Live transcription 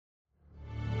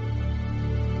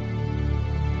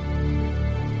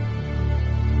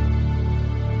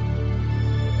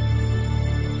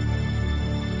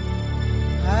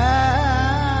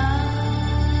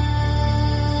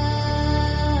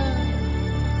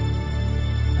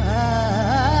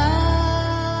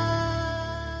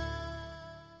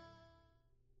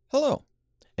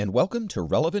and welcome to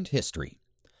Relevant History.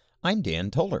 I'm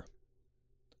Dan Toller.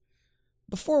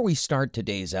 Before we start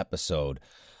today's episode,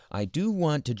 I do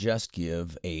want to just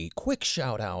give a quick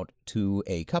shout out to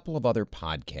a couple of other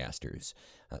podcasters.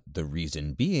 The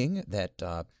reason being that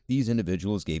these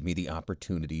individuals gave me the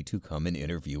opportunity to come and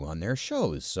interview on their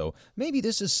shows. So maybe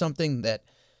this is something that,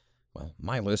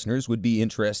 my listeners would be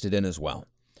interested in as well.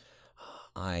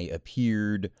 I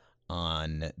appeared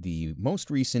on the most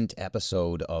recent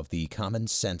episode of the Common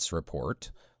Sense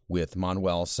Report with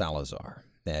Manuel Salazar.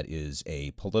 That is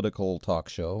a political talk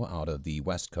show out of the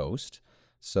West Coast.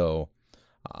 So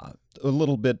a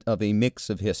little bit of a mix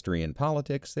of history and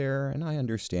politics there, and I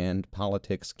understand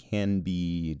politics can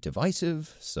be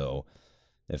divisive, so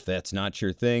if that's not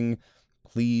your thing,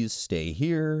 please stay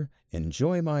here,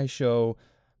 enjoy my show,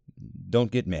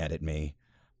 don't get mad at me.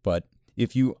 But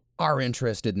if you are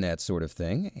interested in that sort of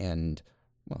thing, and,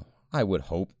 I would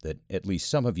hope that at least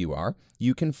some of you are,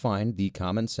 you can find the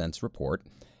Common Sense Report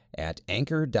at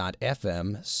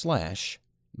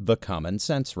anchor.fm/The Common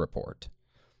Sense Report.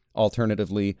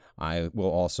 Alternatively, I will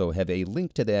also have a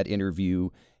link to that interview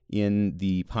in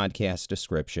the podcast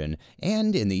description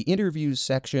and in the interviews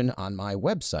section on my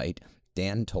website,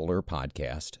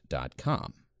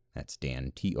 dantollerpodcast.com. That's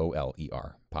Dan,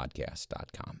 T-O-L-E-R,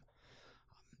 podcast.com.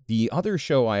 The other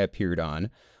show I appeared on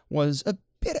was a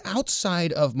bit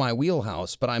outside of my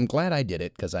wheelhouse, but I'm glad I did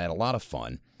it because I had a lot of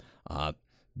fun.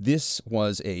 This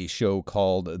was a show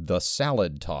called The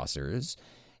Salad Tossers,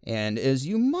 and as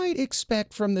you might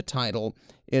expect from the title,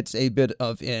 it's a bit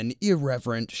of an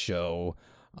irreverent show.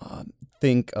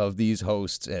 Think of these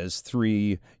hosts as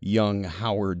three young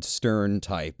Howard Stern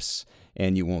types,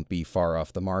 and you won't be far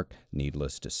off the mark.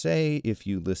 Needless to say, if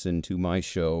you listen to my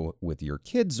show with your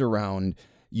kids around,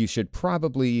 you should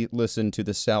probably listen to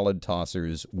the Salad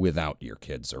Tossers without your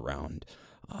kids around.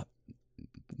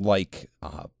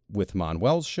 With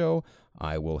Manuel's show,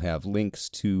 I will have links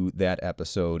to that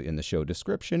episode in the show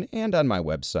description and on my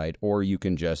website, or you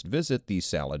can just visit the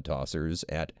Salad Tossers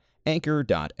at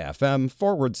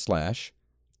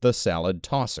anchor.fm/The Salad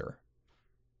Tosser.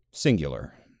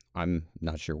 Singular. I'm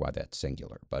not sure why that's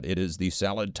singular, but it is the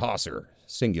Salad Tosser,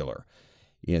 singular,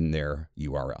 in their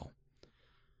URL.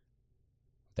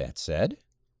 That said,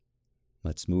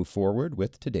 let's move forward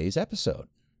with today's episode.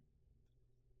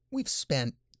 We've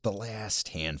spent the last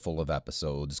handful of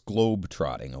episodes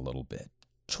globe-trotting a little bit,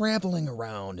 traveling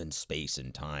around in space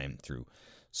and time through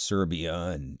Serbia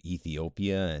and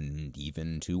Ethiopia and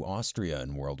even to Austria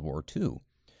in World War II.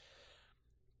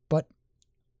 But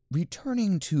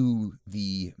returning to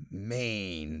the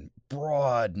main,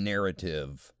 broad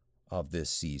narrative of this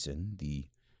season, the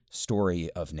story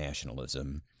of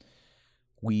nationalism,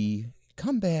 we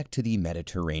come back to the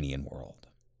Mediterranean world.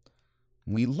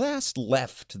 We last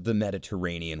left the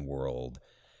Mediterranean world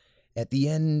at the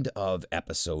end of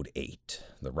Episode 8,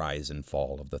 The Rise and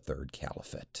Fall of the Third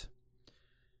Caliphate.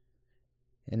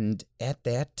 And at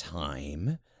that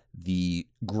time, the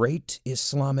great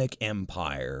Islamic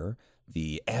empire,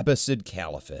 the Abbasid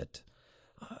Caliphate,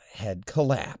 had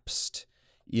collapsed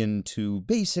into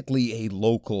basically a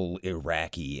local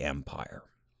Iraqi empire.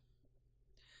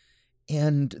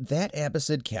 And that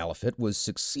Abbasid Caliphate was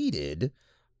succeeded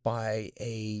by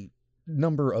a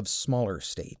number of smaller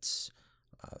states,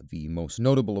 the most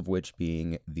notable of which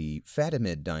being the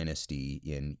Fatimid dynasty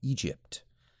in Egypt.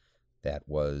 That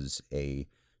was a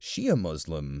Shia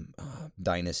Muslim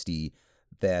dynasty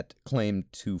that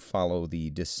claimed to follow the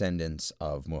descendants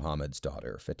of Muhammad's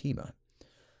daughter, Fatima.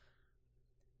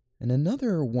 And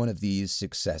another one of these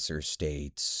successor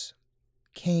states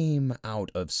came out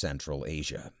of Central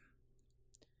Asia.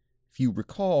 If you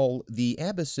recall, the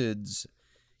Abbasids,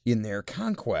 in their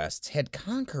conquests, had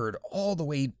conquered all the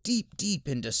way deep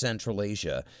into Central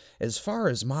Asia, as far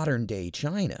as modern-day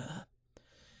China.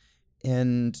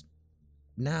 And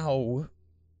now,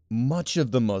 much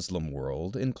of the Muslim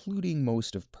world, including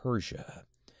most of Persia,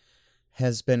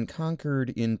 has been conquered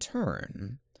in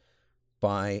turn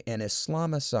by an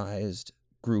Islamicized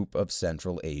group of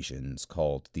Central Asians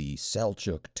called the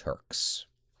Seljuk Turks.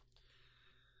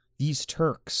 These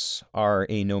Turks are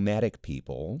a nomadic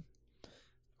people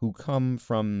who come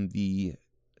from the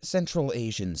Central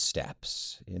Asian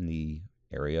steppes in the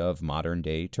area of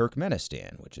modern-day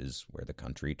Turkmenistan, which is where the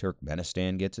country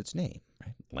Turkmenistan gets its name,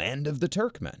 right? Land of the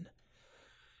Turkmen.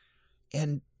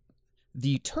 And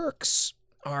the Turks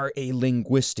are a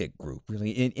linguistic group,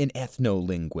 really an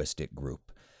ethno-linguistic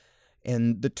group.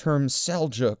 And the term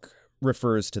Seljuk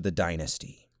refers to the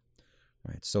dynasty.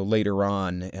 Right, so later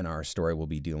on in our story, we'll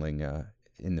be dealing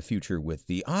in the future with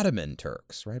the Ottoman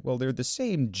Turks, right? Well, they're the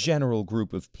same general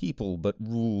group of people, but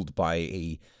ruled by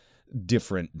a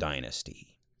different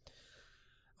dynasty.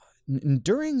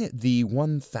 During the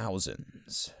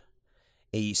 1000s,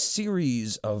 a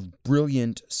series of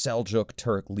brilliant Seljuk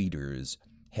Turk leaders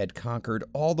had conquered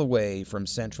all the way from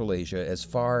Central Asia as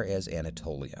far as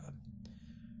Anatolia.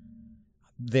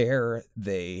 There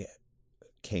they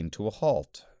came to a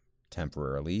halt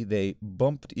temporarily. They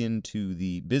bumped into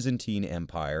the Byzantine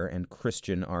Empire and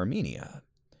Christian Armenia.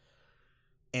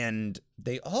 And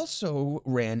they also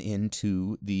ran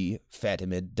into the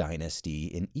Fatimid dynasty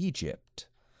in Egypt.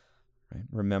 Right?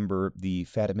 Remember, the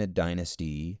Fatimid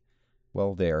dynasty,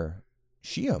 well, they're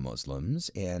Shia Muslims,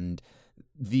 and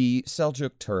the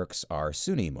Seljuk Turks are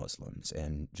Sunni Muslims.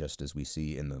 And just as we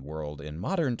see in the world in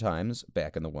modern times,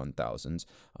 back in the 1000s,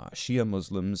 Shia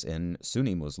Muslims and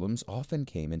Sunni Muslims often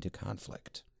came into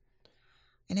conflict.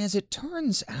 And as it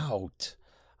turns out,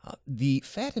 the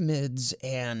Fatimids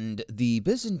and the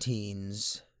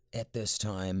Byzantines at this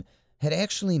time had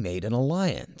actually made an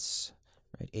alliance,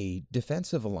 right? A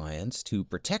defensive alliance to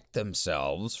protect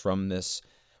themselves from this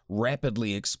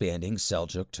rapidly expanding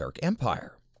Seljuk Turk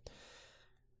Empire.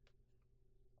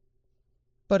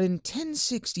 But in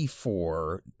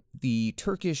 1064, the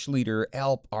Turkish leader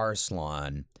Alp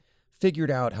Arslan figured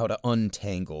out how to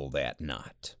untangle that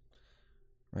knot.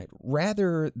 Right?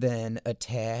 Rather than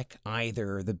attack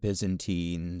either the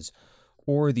Byzantines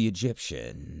or the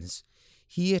Egyptians,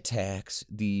 he attacks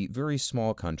the very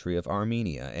small country of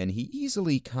Armenia, and he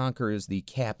easily conquers the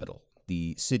capital,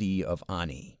 the city of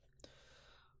Ani.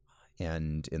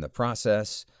 And in the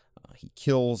process, he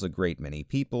kills a great many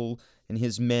people, and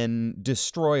his men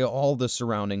destroy all the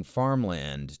surrounding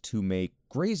farmland to make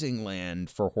grazing land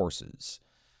for horses.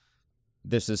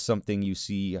 This is something you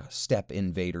see steppe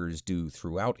invaders do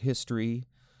throughout history.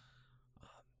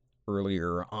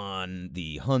 Earlier on,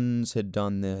 the Huns had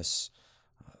done this.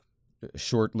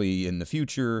 Shortly in the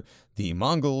future, the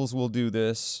Mongols will do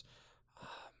this.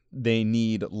 They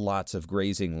need lots of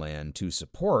grazing land to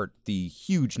support the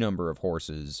huge number of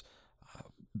horses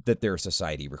that their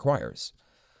society requires.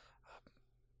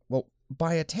 Well,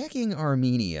 by attacking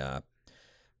Armenia,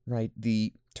 right,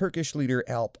 the Turkish leader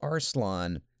Alp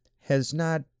Arslan has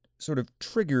not sort of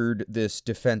triggered this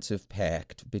defensive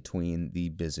pact between the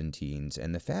Byzantines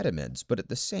and the Fatimids, but at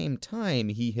the same time,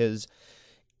 he has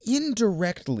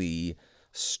indirectly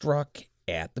struck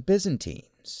at the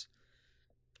Byzantines.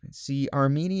 See,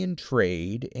 Armenian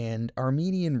trade and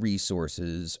Armenian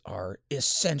resources are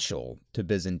essential to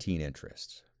Byzantine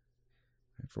interests.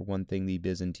 For one thing, the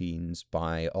Byzantines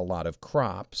buy a lot of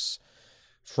crops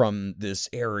from this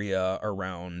area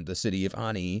around the city of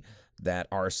Ani that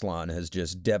Arslan has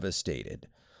just devastated.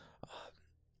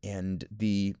 And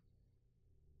the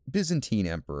Byzantine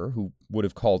emperor, who would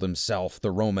have called himself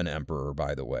the Roman emperor,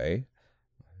 by the way,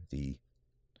 the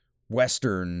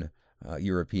Western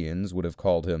Europeans would have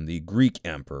called him the Greek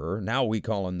emperor. Now we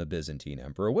call him the Byzantine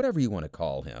emperor, whatever you want to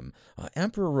call him.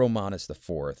 Emperor Romanus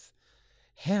IV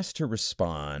has to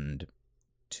respond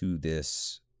to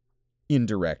this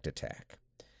indirect attack,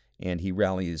 and he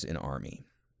rallies an army.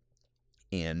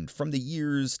 And from the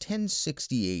years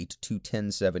 1068 to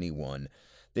 1071,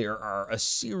 there are a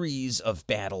series of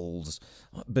battles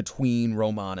between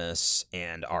Romanus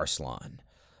and Arslan.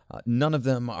 None of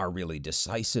them are really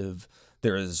decisive.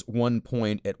 There is one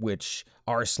point at which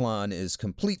Arslan is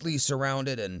completely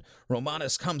surrounded and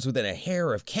Romanus comes within a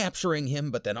hair of capturing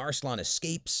him, but then Arslan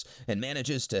escapes and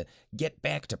manages to get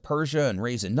back to Persia and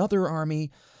raise another army.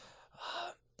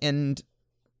 And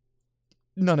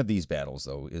none of these battles,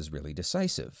 though, is really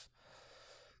decisive.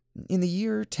 In the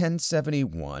year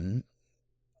 1071,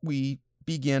 we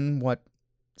begin what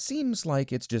seems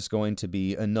like it's just going to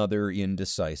be another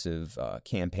indecisive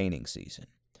campaigning season.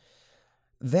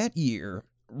 That year,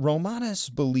 Romanus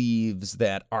believes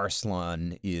that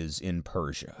Arslan is in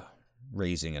Persia,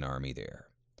 raising an army there.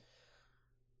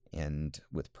 And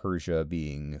with Persia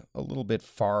being a little bit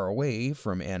far away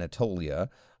from Anatolia,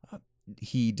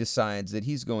 he decides that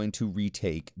he's going to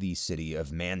retake the city of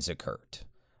Manzikert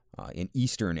in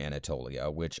eastern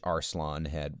Anatolia, which Arslan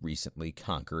had recently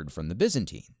conquered from the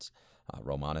Byzantines.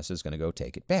 Romanus is going to go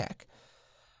take it back.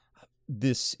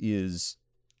 This is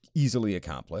easily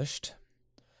accomplished.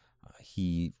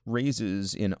 He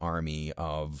raises an army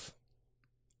of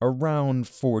around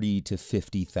 40 to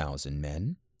 50,000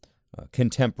 men.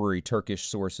 Contemporary Turkish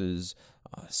sources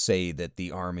say that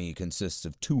the army consists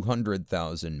of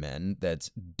 200,000 men. That's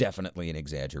definitely an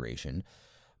exaggeration.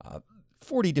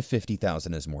 40 to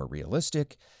 50,000 is more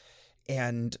realistic,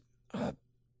 and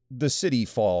the city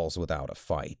falls without a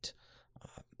fight.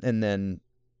 And then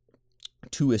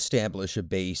to establish a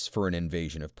base for an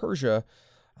invasion of Persia,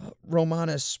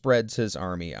 Romanus spreads his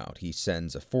army out. He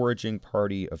sends a foraging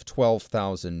party of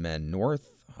 12,000 men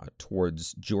north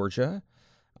towards Georgia,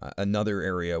 another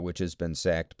area which has been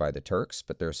sacked by the Turks,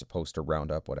 but they're supposed to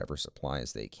round up whatever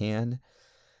supplies they can.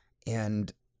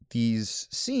 And these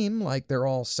seem like they're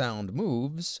all sound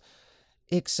moves,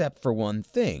 except for one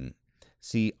thing.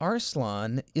 See,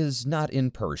 Arslan is not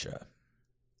in Persia.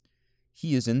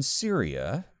 He is in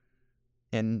Syria,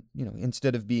 and,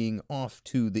 instead of being off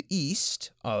to the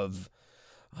east of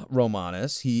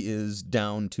Romanus, he is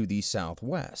down to the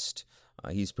southwest.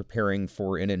 He's preparing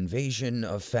for an invasion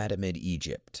of Fatimid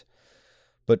Egypt.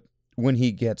 But when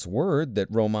he gets word that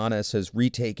Romanus has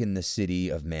retaken the city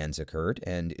of Manzikert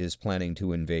and is planning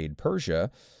to invade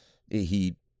Persia,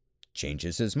 he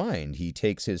changes his mind. He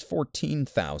takes his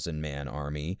 14,000-man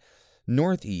army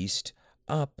northeast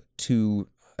up to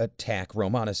attack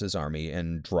Romanus's army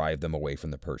and drive them away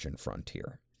from the Persian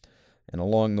frontier. And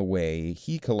along the way,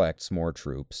 he collects more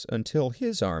troops until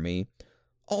his army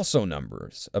also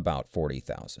numbers about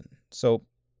 40,000. So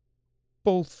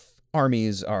both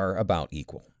armies are about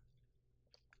equal.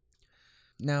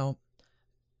 Now,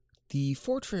 the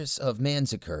fortress of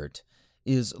Manzikert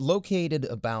is located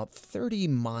about 30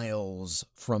 miles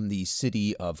from the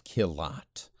city of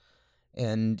Kilat.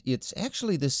 And it's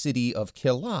actually the city of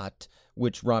Kilat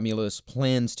which Romulus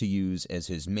plans to use as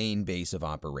his main base of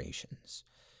operations.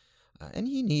 And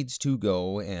he needs to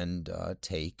go and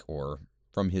take, or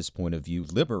from his point of view,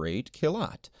 liberate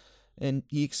Kilat. And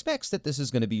he expects that this is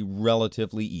going to be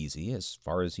relatively easy. As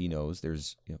far as he knows,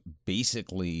 there's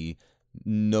basically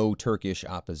no Turkish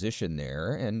opposition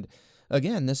there. And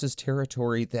again, this is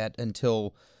territory that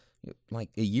until like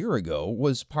a year ago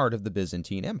was part of the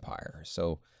Byzantine Empire.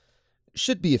 So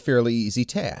should be a fairly easy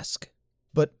task.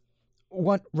 But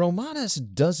what Romanus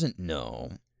doesn't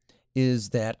know is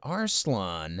that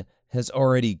Arslan has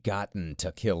already gotten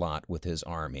to Kilat with his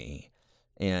army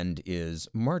and is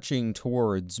marching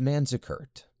towards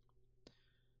Manzikert.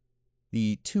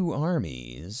 The two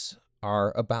armies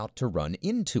are about to run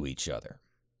into each other.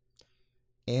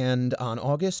 And on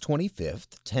August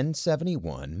 25th,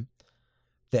 1071,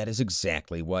 that is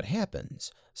exactly what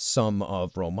happens. Some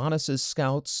of Romanus's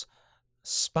scouts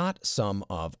spot some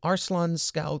of Arslan's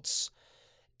scouts,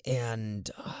 and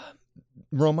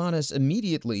Romanus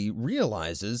immediately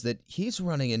realizes that he's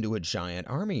running into a giant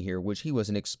army here, which he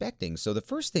wasn't expecting. So the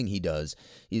first thing he does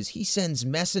is he sends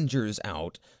messengers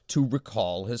out to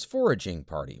recall his foraging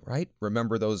party, right?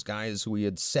 Remember those guys who he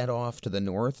had set off to the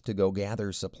north to go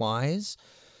gather supplies?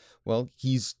 Well,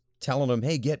 he's telling them,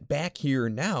 hey, get back here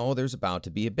now. There's about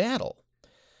to be a battle.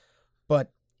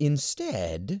 But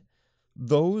instead,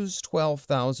 those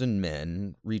 12,000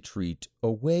 men retreat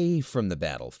away from the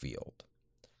battlefield.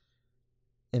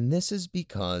 And this is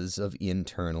because of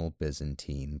internal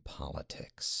Byzantine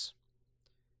politics.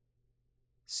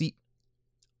 See,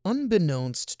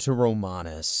 unbeknownst to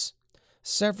Romanus,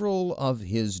 several of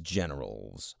his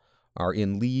generals are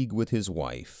in league with his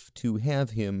wife to have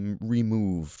him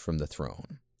removed from the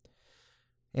throne.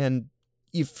 And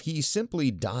if he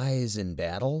simply dies in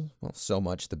battle, well, so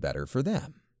much the better for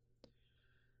them.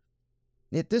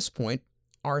 At this point,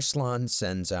 Arslan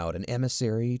sends out an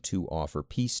emissary to offer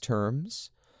peace terms.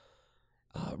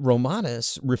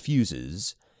 Romanus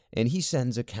refuses, and he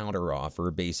sends a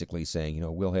counteroffer basically saying,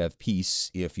 we'll have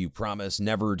peace if you promise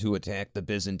never to attack the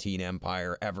Byzantine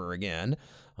Empire ever again.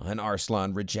 And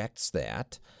Arslan rejects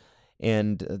that,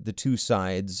 and the two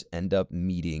sides end up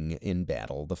meeting in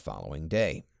battle the following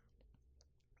day.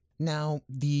 Now,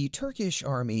 the Turkish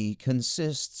army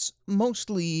consists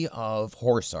mostly of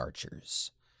horse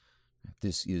archers.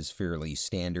 This is fairly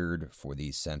standard for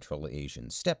these Central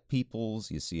Asian steppe peoples.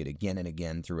 You see it again and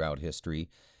again throughout history,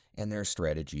 and their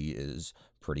strategy is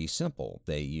pretty simple.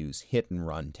 They use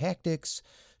hit-and-run tactics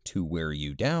to wear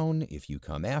you down. If you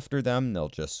come after them, they'll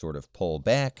just sort of pull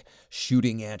back,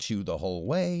 shooting at you the whole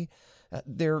way.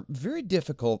 They're very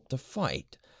difficult to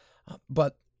fight,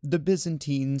 but the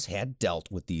Byzantines had dealt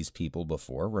with these people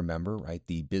before. Remember, right?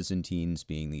 The Byzantines,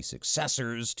 being the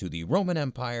successors to the Roman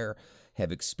Empire,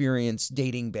 have experience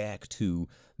dating back to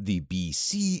the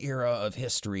BC era of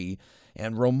history,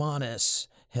 and Romanus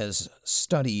has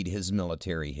studied his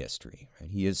military history.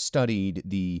 Right? He has studied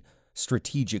the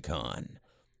Strategicon,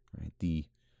 right? The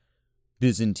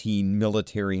Byzantine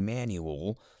military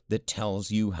manual that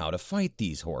tells you how to fight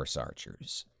these horse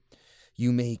archers.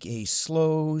 You make a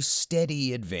slow,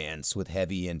 steady advance with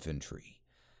heavy infantry.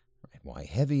 Why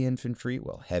heavy infantry?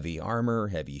 Well, heavy armor,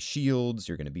 heavy shields.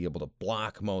 You're going to be able to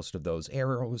block most of those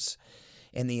arrows.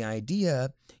 And the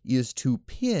idea is to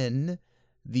pin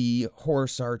the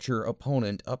horse archer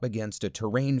opponent up against a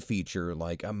terrain feature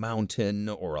like a mountain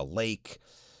or a lake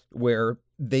where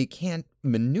they can't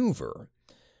maneuver.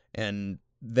 And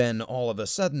then all of a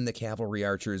sudden, the cavalry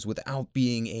archers, without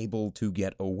being able to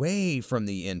get away from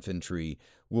the infantry,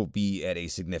 will be at a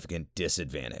significant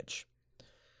disadvantage.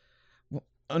 Well,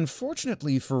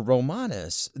 unfortunately for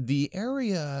Romanus, the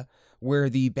area where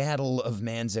the Battle of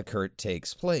Manzikert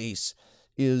takes place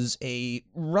is a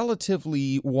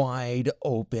relatively wide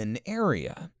open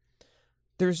area.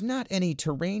 There's not any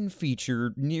terrain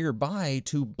feature nearby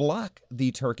to block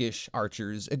the Turkish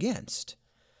archers against.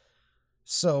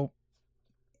 So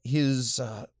his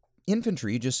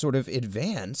infantry just sort of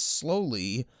advance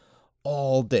slowly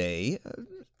all day,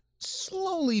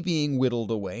 slowly being whittled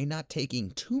away, not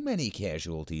taking too many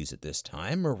casualties at this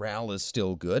time. Morale is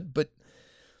still good, but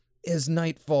as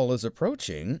nightfall is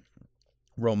approaching,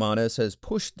 Romanus has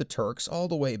pushed the Turks all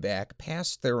the way back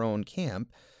past their own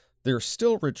camp. They're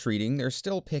still retreating, they're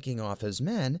still picking off his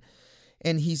men,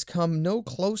 and he's come no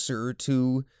closer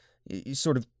to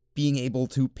sort of being able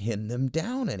to pin them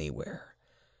down anywhere.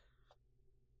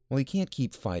 Well, he can't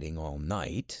keep fighting all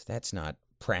night. That's not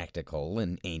practical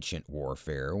in ancient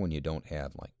warfare when you don't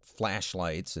have, like,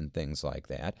 flashlights and things like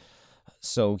that.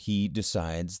 So he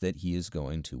decides that he is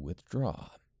going to withdraw.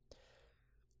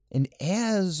 And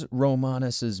as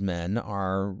Romanus's men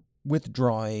are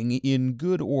withdrawing in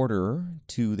good order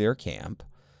to their camp,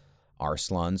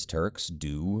 Arslan's Turks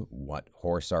do what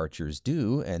horse archers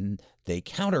do, and they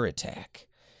counterattack.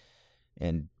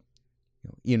 And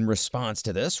in response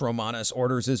to this, Romanus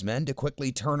orders his men to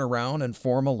quickly turn around and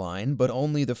form a line, but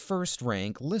only the first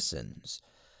rank listens.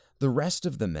 The rest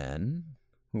of the men,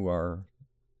 who are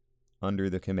under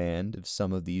the command of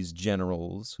some of these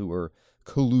generals who are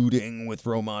colluding with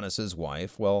Romanus's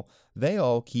wife, well, they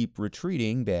all keep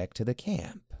retreating back to the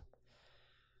camp.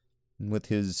 With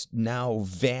his now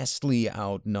vastly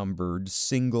outnumbered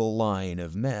single line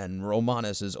of men,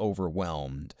 Romanus is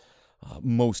overwhelmed.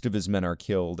 Most of his men are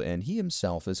killed, and he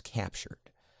himself is captured.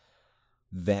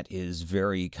 That is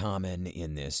very common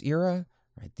in this era.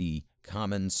 Right? The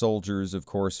common soldiers, of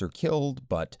course, are killed,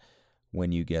 but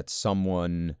when you get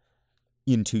someone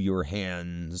into your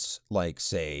hands, like,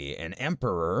 say, an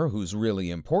emperor who's really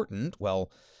important,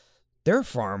 well, they're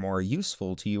far more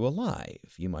useful to you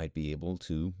alive. You might be able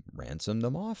to ransom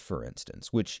them off, for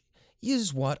instance, which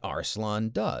is what Arslan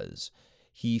does.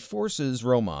 He forces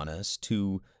Romanus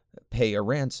to pay a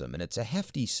ransom, and it's a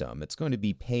hefty sum. It's going to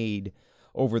be paid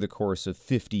over the course of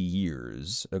 50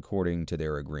 years, according to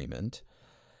their agreement.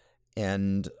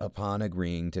 And upon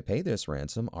agreeing to pay this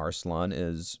ransom, Arslan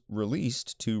is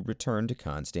released to return to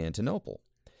Constantinople.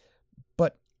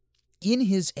 But in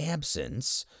his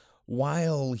absence,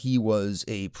 while he was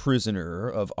a prisoner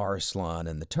of Arslan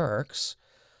and the Turks,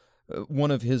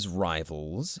 one of his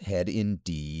rivals had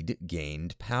indeed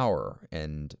gained power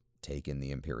and taken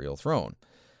the imperial throne.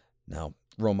 Now,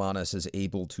 Romanus is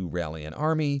able to rally an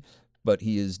army, but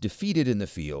he is defeated in the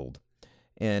field.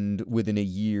 And within a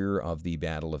year of the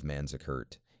Battle of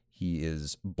Manzikert, he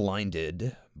is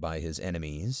blinded by his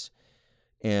enemies,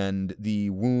 and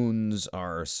the wounds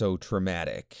are so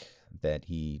traumatic that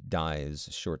he dies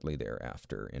shortly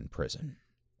thereafter in prison.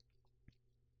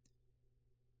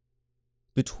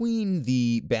 Between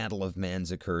the Battle of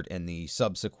Manzikert and the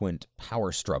subsequent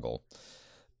power struggle,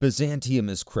 Byzantium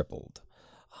is crippled.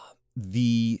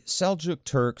 The Seljuk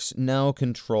Turks now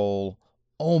control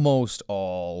almost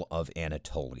all of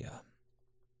Anatolia.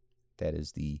 That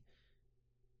is the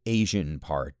Asian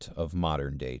part of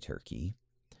modern-day Turkey.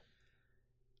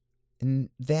 And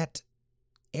that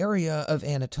area of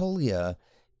Anatolia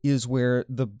is where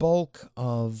the bulk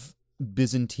of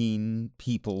Byzantine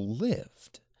people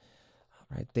lived.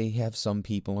 Right? They have some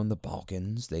people in the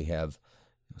Balkans. They have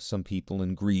some people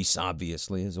in Greece,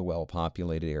 obviously, is a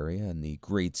well-populated area, and the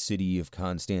great city of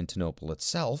Constantinople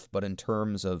itself. But in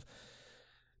terms of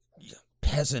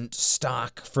peasant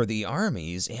stock for the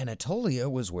armies, Anatolia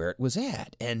was where it was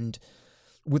at. And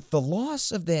with the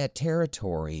loss of that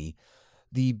territory,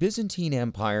 the Byzantine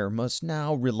Empire must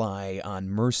now rely on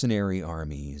mercenary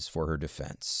armies for her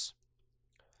defense.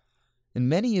 And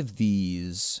many of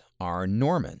these are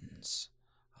Normans.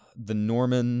 The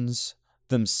Normans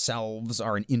themselves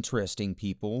are an interesting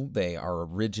people. They are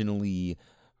originally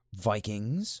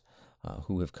Vikings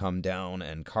who have come down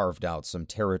and carved out some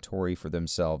territory for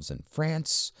themselves in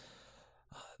France.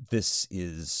 This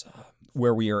is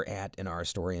where we are at in our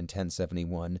story in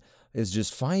 1071, is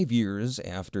just 5 years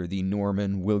after the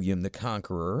Norman William the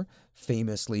Conqueror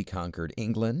famously conquered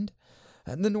England.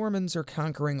 And the Normans are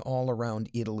conquering all around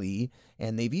Italy,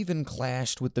 and they've even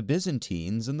clashed with the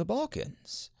Byzantines in the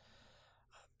Balkans.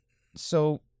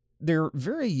 So they're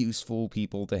very useful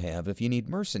people to have if you need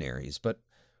mercenaries, but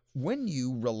when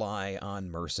you rely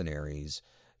on mercenaries,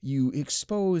 you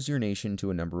expose your nation to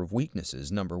a number of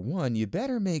weaknesses. Number one, you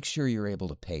better make sure you're able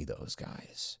to pay those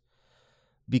guys.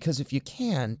 Because if you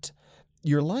can't,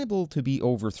 you're liable to be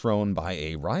overthrown by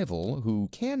a rival who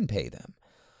can pay them.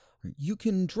 You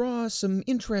can draw some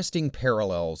interesting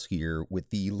parallels here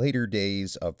with the later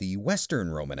days of the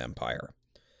Western Roman Empire.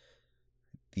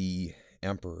 The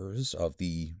emperors of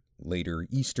the later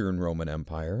Eastern Roman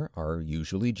Empire are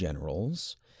usually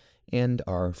generals and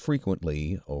are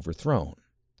frequently overthrown.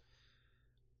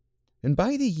 And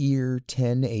by the year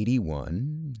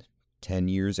 1081, 10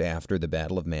 years after the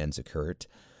Battle of Manzikert,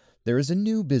 there is a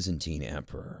new Byzantine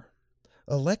emperor,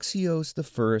 Alexios I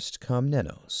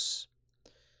Komnenos.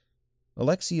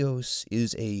 Alexios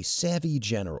is a savvy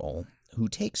general who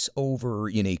takes over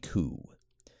in a coup.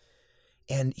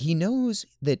 And he knows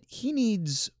that he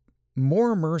needs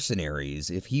more mercenaries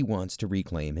if he wants to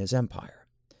reclaim his empire.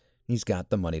 He's got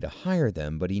the money to hire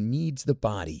them, but he needs the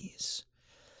bodies.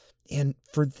 And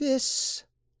for this,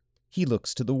 he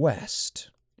looks to the West.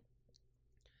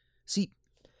 See,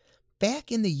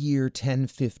 back in the year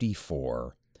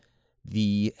 1054,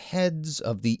 the heads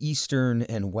of the Eastern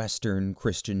and Western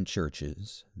Christian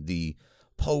churches, the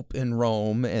Pope in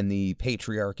Rome and the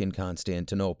Patriarch in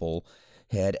Constantinople,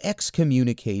 had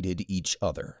excommunicated each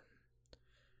other.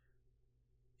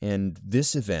 And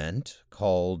this event,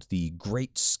 called the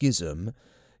Great Schism,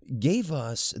 gave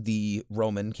us the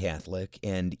Roman Catholic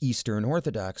and Eastern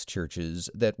Orthodox churches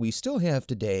that we still have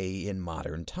today in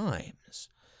modern times.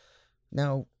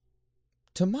 Now,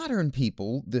 to modern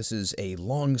people, this is a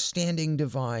long-standing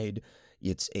divide,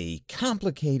 it's a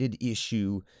complicated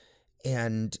issue,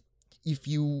 and if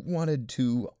you wanted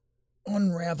to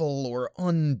unravel or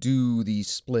undo the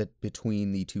split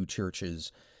between the two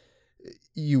churches,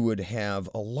 you would have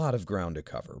a lot of ground to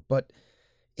cover. But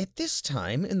at this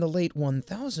time, in the late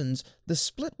 1000s, the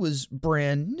split was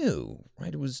brand new,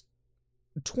 right? It was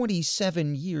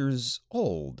 27 years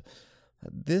old.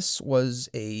 This was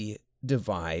a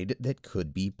divide that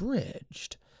could be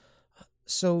bridged.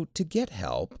 So to get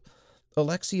help,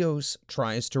 Alexios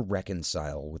tries to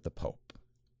reconcile with the Pope.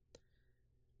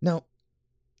 Now,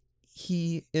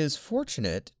 he is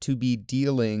fortunate to be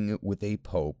dealing with a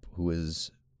Pope who is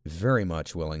very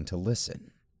much willing to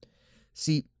listen.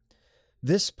 See,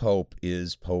 this Pope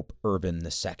is Pope Urban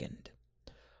II.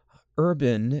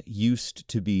 Urban used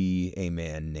to be a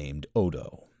man named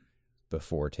Odo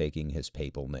before taking his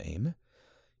papal name.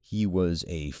 He was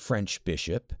a French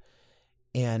bishop,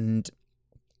 and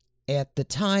at the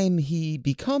time he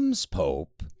becomes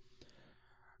Pope,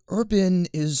 Urban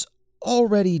is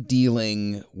already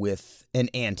dealing with an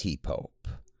anti-pope,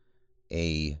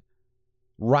 a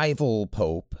rival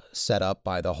pope set up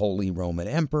by the Holy Roman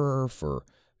Emperor for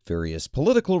various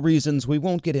political reasons we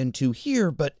won't get into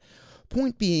here, but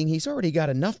point being, he's already got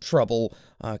enough trouble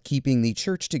keeping the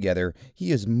church together.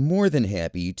 He is more than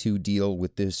happy to deal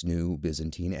with this new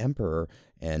Byzantine emperor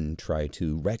and try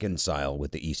to reconcile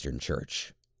with the Eastern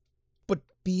Church. But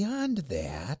beyond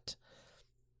that,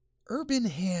 Urban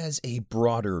has a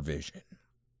broader vision.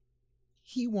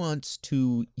 He wants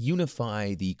to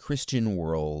unify the Christian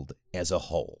world as a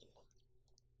whole.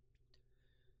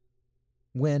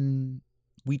 When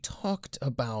we talked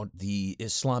about the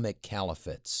Islamic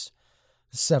caliphates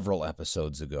several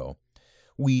episodes ago,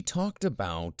 we talked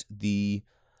about the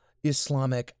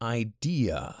Islamic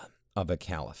idea of a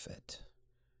caliphate,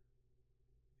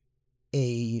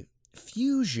 a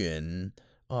fusion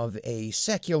of a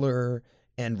secular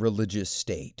and religious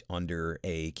state under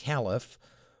a caliph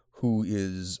who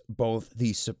is both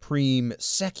the supreme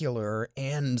secular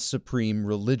and supreme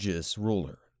religious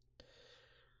ruler.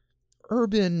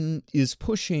 Urban is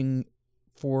pushing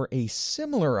for a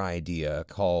similar idea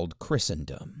called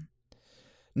Christendom.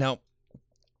 Now,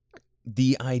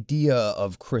 the idea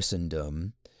of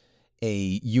Christendom,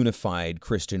 a unified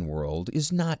Christian world,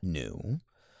 is not new.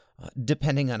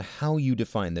 Depending on how you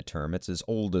define the term, it's as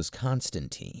old as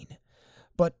Constantine.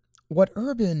 But what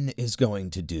Urban is going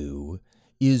to do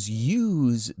is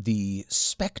use the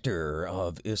specter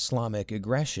of Islamic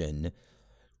aggression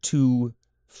to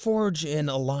forge an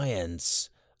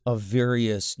alliance of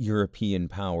various European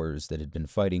powers that had been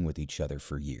fighting with each other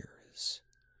for years.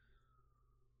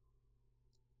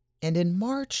 And in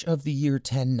March of the year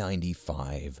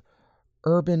 1095,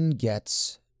 Urban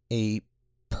gets a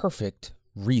perfect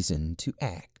reason to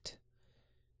act.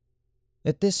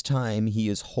 At this time, he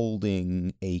is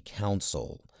holding a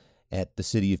council at the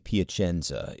city of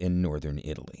Piacenza in northern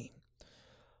Italy.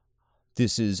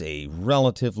 This is a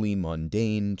relatively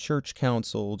mundane church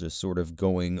council, just sort of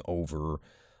going over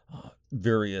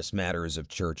various matters of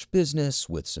church business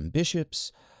with some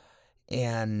bishops,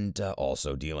 and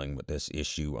also dealing with this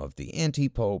issue of the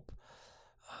anti-pope.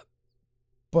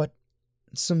 But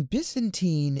some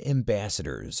Byzantine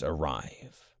ambassadors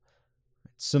arrive,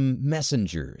 some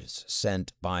messengers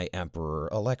sent by Emperor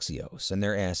Alexios, and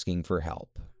they're asking for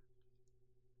help.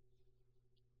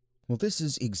 Well, this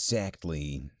is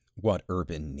exactly what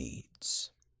Urban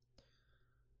needs.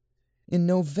 In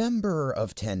November of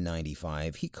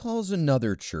 1095, he calls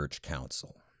another church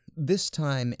council, this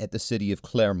time at the city of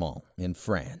Clermont in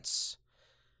France.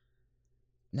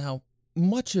 Now,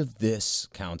 much of this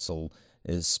council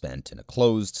is spent in a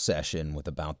closed session with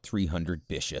about 300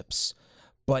 bishops,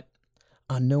 but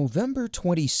on November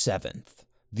 27th,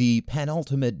 the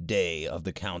penultimate day of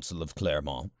the Council of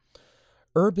Clermont,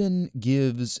 Urban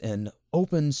gives an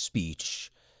open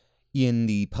speech in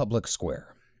the public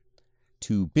square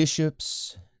to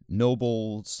bishops,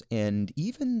 nobles, and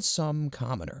even some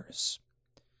commoners.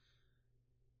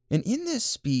 And in this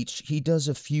speech, he does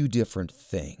a few different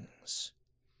things.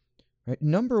 Right?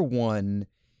 Number one,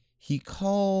 he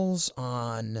calls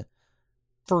on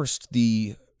first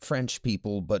the French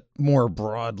people, but more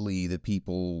broadly the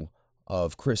people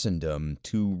of Christendom,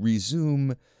 to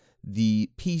resume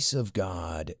the peace of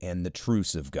God and the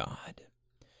truce of God.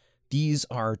 These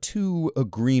are two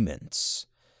agreements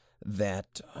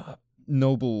that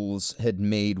nobles had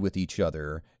made with each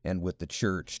other and with the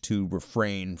church to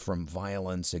refrain from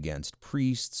violence against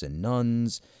priests and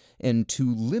nuns and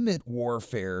to limit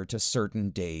warfare to certain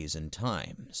days and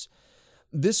times.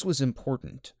 This was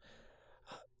important.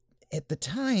 At the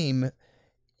time,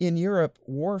 in Europe,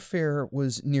 warfare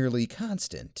was nearly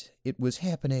constant. It was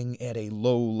happening at a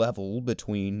low level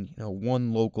between,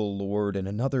 one local lord and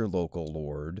another local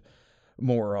lord,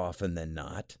 more often than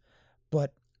not.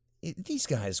 But these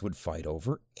guys would fight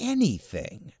over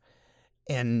anything.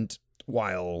 And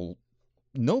while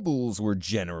nobles were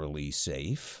generally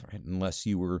safe, right, unless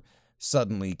you were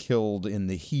suddenly killed in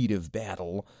the heat of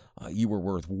battle, you were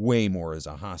worth way more as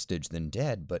a hostage than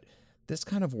dead, but this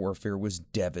kind of warfare was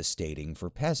devastating for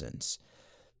peasants.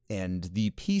 And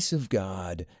the peace of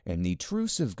God and the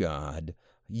truce of God,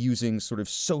 using sort of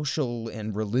social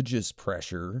and religious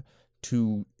pressure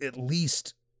to at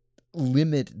least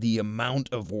limit the amount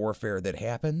of warfare that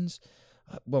happens,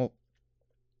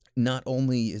 not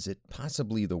only is it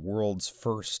possibly the world's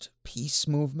first peace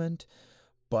movement,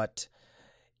 but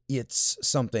it's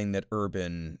something that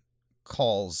Urban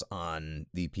calls on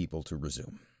the people to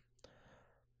resume.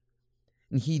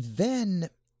 He then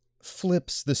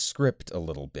flips the script a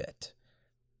little bit.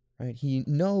 Right? He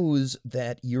knows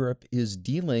that Europe is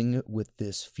dealing with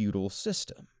this feudal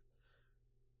system.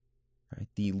 Right?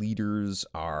 The leaders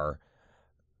are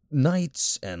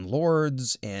knights and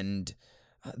lords, and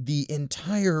the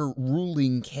entire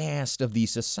ruling caste of the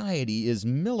society is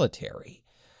military.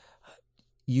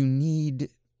 You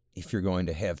need, if you're going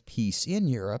to have peace in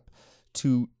Europe,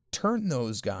 to turn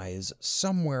those guys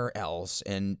somewhere else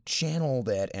and channel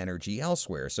that energy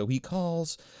elsewhere. So he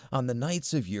calls on the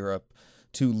knights of Europe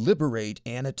to liberate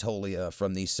Anatolia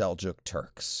from the Seljuk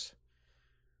Turks.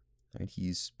 And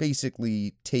he's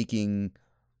basically taking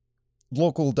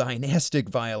local dynastic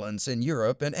violence in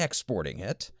Europe and exporting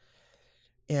it.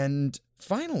 And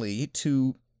finally,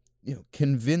 to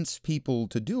convince people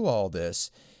to do all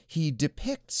this, he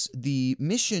depicts the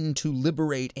mission to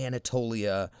liberate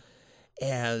Anatolia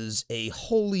as a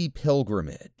holy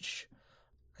pilgrimage.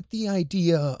 The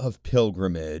idea of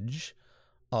pilgrimage,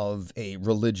 of a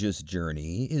religious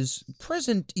journey, is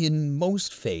present in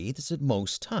most faiths at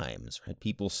most times. Right?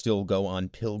 People still go on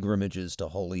pilgrimages to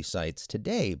holy sites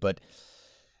today, but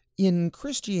in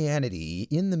Christianity,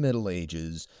 in the Middle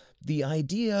Ages, the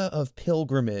idea of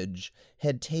pilgrimage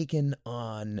had taken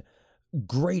on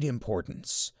great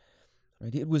importance.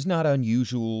 Right? It was not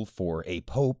unusual for a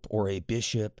pope or a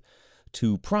bishop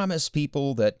to promise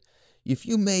people that if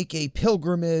you make a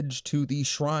pilgrimage to the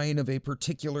shrine of a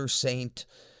particular saint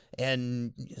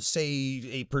and say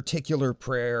a particular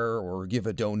prayer or give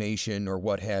a donation or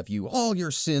what have you, all your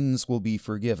sins will be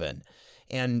forgiven.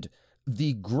 And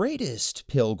the greatest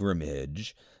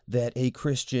pilgrimage that a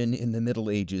Christian in the Middle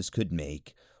Ages could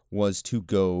make was to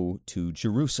go to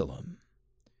Jerusalem.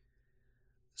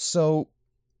 So,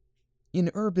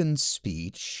 in Urban's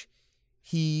speech,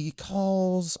 he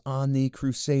calls on the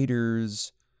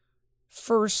Crusaders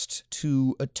first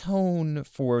to atone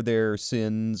for their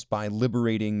sins by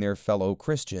liberating their fellow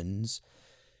Christians,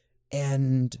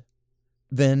 and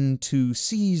than to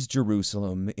seize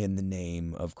Jerusalem in the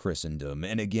name of Christendom.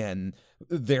 And again,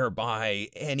 thereby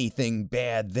anything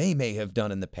bad they may have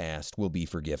done in the past will be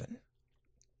forgiven.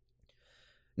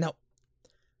 Now,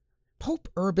 Pope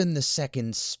Urban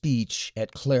II's speech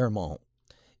at Clermont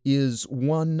is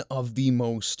one of the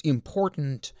most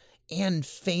important and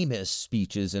famous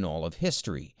speeches in all of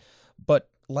history. But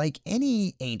like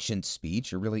any ancient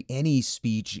speech, or really any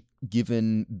speech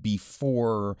given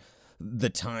before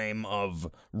the time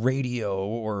of radio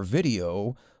or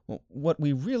video, what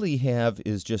we really have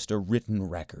is just a written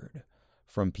record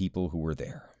from people who were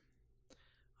there.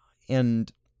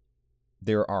 And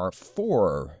there are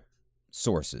 4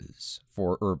 sources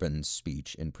for Urban's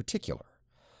speech in particular.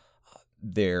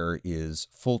 There is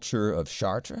Fulcher of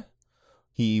Chartres.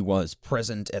 He was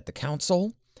present at the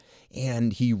council,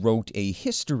 and he wrote a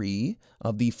history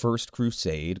of the First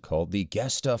Crusade called the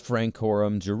Gesta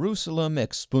Francorum Jerusalem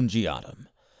Expungiatum.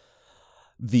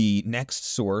 The next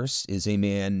source is a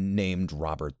man named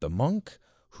Robert the Monk,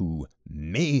 who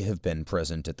may have been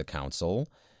present at the council,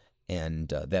 and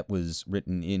that was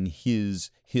written in his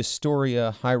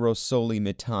Historia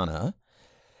Hierosolymitana.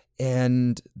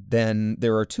 And then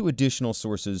there are 2 additional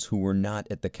sources who were not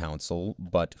at the council,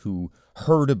 but who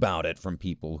heard about it from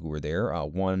people who were there.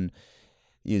 One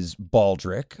is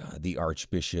Baldric, the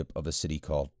archbishop of a city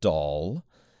called Dol.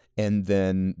 And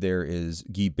then there is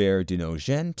Guibert de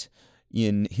Nogent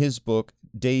in his book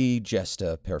De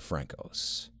Gesta per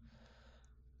Francos.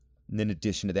 And in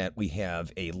addition to that, we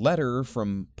have a letter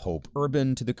from Pope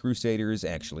Urban to the Crusaders,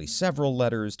 actually several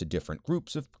letters to different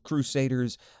groups of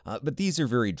Crusaders, but these are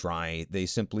very dry. They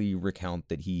simply recount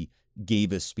that he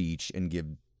gave a speech and give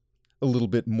a little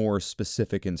bit more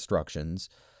specific instructions.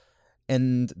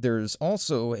 And there's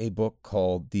also a book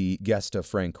called the Gesta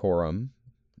Francorum,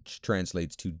 which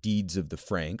translates to Deeds of the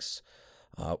Franks,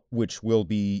 which we'll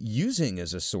be using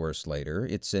as a source later.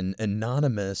 It's an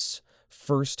anonymous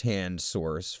first-hand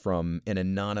source from an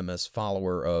anonymous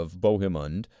follower of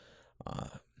Bohemond,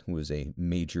 who was a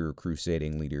major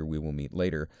crusading leader we will meet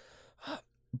later.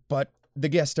 But the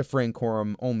Gesta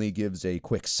Francorum only gives a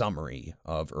quick summary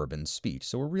of Urban's speech.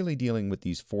 So we're really dealing with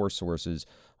these 4 sources,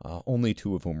 only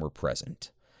 2 of whom were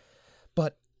present.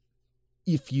 But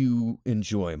if you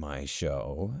enjoy my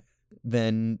show,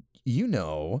 then you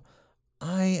know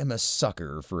I am a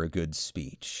sucker for a good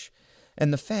speech.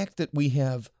 And the fact that we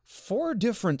have 4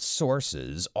 different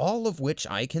sources, all of which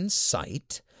I can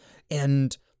cite,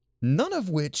 and none of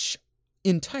which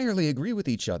entirely agree with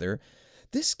each other,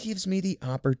 this gives me the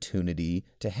opportunity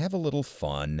to have a little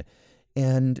fun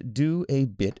and do a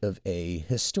bit of a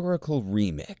historical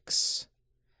remix.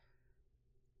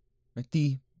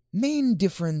 The main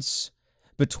difference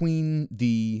between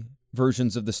the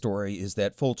versions of the story is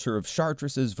that Fulcher of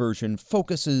Chartres' version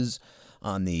focuses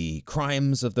on the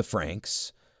crimes of the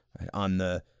Franks, on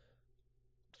the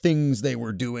things they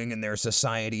were doing in their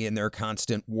society and their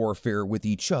constant warfare with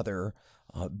each other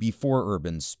before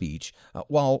Urban's speech,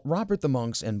 while Robert the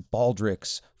Monk's and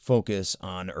Baldric's focus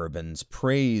on Urban's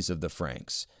praise of the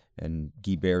Franks, and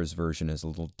Guibert's version is a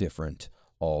little different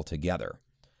altogether.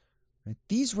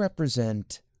 These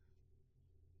represent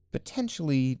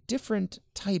potentially different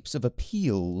types of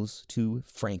appeals to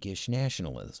Frankish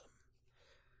nationalism.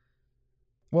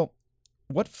 Well,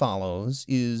 what follows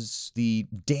is the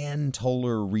Dan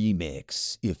Toller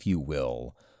remix, if you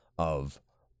will, of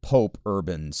Pope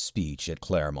Urban's speech at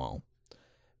Clermont,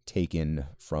 taken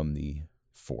from the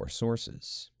 4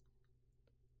 sources.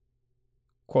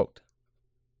 Quote,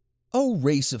 "O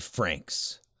race of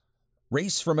Franks,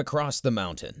 race from across the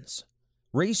mountains,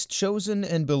 race chosen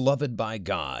and beloved by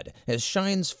God, as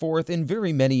shines forth in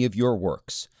very many of your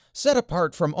works, set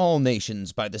apart from all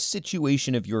nations by the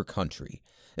situation of your country,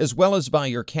 as well as by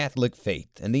your Catholic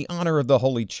faith and the honor of the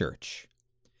Holy Church.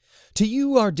 To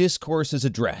you our discourse is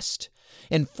addressed,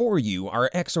 and for you our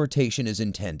exhortation is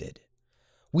intended.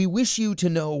 We wish you to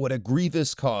know what a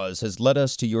grievous cause has led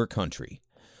us to your country,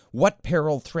 what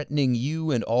peril threatening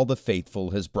you and all the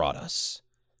faithful has brought us.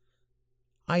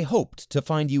 I hoped to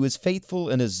find you as faithful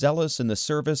and as zealous in the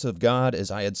service of God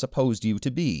as I had supposed you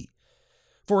to be,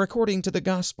 for according to the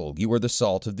gospel you are the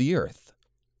salt of the earth.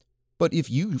 But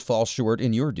if you fall short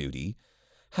in your duty,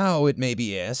 how, it may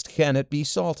be asked, can it be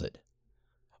salted?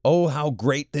 Oh, how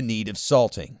great the need of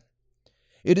salting!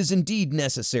 It is indeed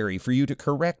necessary for you to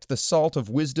correct the salt of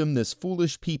wisdom this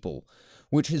foolish people,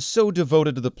 which is so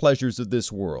devoted to the pleasures of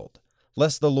this world,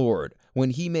 lest the Lord, when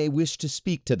he may wish to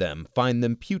speak to them, find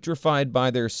them putrefied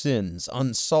by their sins,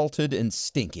 unsalted and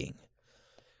stinking.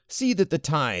 See that the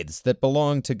tithes that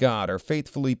belong to God are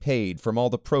faithfully paid from all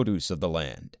the produce of the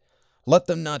land. Let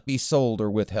them not be sold or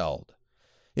withheld.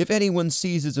 If anyone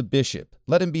seizes a bishop,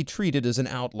 let him be treated as an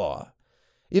outlaw.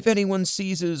 If anyone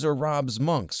seizes or robs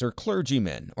monks or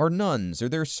clergymen or nuns or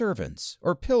their servants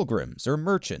or pilgrims or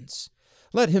merchants,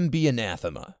 let him be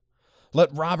anathema.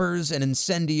 Let robbers and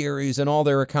incendiaries and all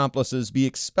their accomplices be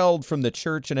expelled from the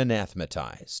church and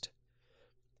anathematized.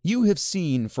 You have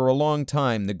seen for a long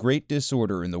time the great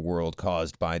disorder in the world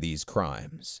caused by these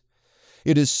crimes.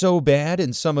 It is so bad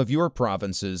in some of your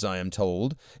provinces, I am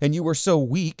told, and you are so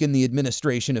weak in the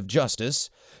administration of justice,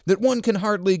 that one can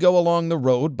hardly go along the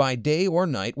road by day or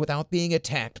night without being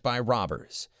attacked by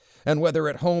robbers, and whether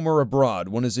at home or abroad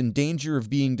one is in danger of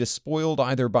being despoiled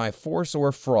either by force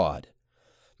or fraud.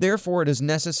 Therefore it is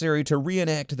necessary to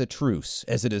reenact the truce,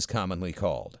 as it is commonly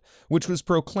called, which was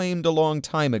proclaimed a long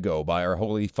time ago by our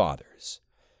holy fathers.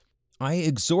 I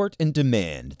exhort and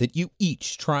demand that you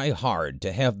each try hard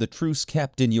to have the truce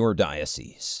kept in your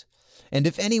diocese. And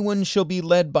if anyone shall be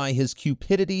led by his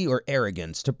cupidity or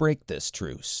arrogance to break this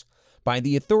truce, by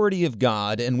the authority of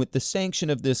God and with the sanction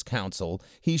of this council,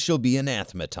 he shall be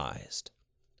anathematized.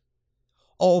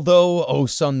 Although, O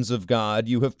sons of God,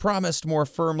 you have promised more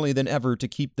firmly than ever to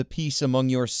keep the peace among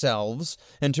yourselves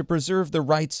and to preserve the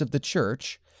rights of the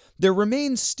church, there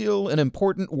remains still an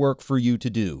important work for you to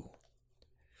do.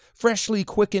 Freshly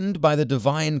quickened by the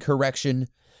divine correction,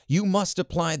 you must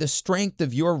apply the strength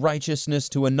of your righteousness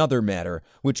to another matter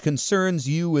which concerns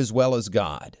you as well as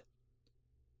God.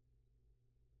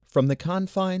 From the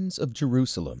confines of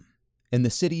Jerusalem and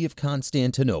the city of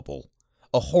Constantinople,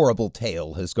 a horrible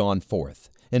tale has gone forth,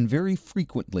 and very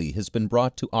frequently has been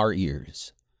brought to our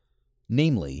ears.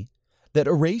 Namely, that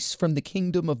a race from the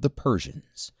kingdom of the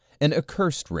Persians, an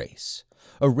accursed race,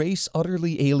 a race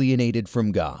utterly alienated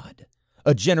from God,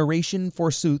 a generation,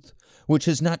 forsooth, which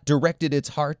has not directed its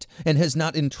heart and has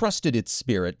not entrusted its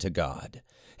spirit to God,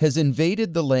 has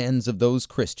invaded the lands of those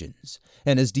Christians,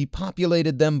 and has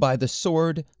depopulated them by the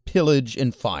sword, pillage,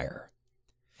 and fire.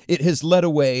 It has led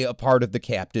away a part of the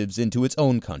captives into its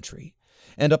own country,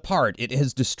 and a part it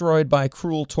has destroyed by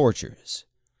cruel tortures.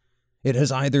 It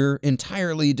has either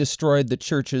entirely destroyed the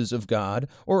churches of God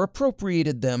or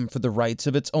appropriated them for the rites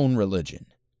of its own religion.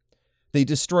 They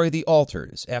destroy the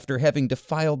altars after having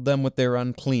defiled them with their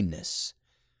uncleanness.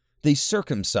 They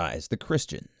circumcise the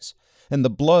Christians, and the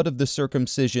blood of the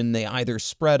circumcision they either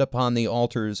spread upon the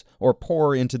altars or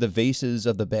pour into the vases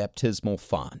of the baptismal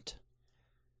font.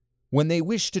 When they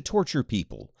wish to torture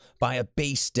people by a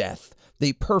base death,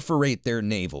 they perforate their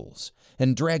navels,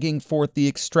 and dragging forth the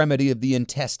extremity of the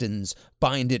intestines,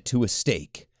 bind it to a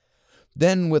stake.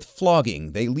 Then with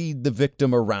flogging they lead the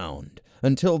victim around,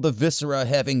 until the viscera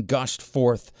having gushed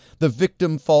forth, the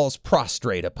victim falls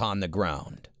prostrate upon the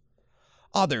ground.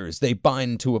 Others they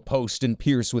bind to a post and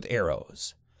pierce with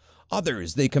arrows.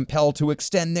 Others they compel to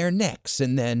extend their necks,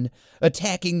 and then,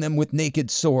 attacking them with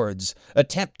naked swords,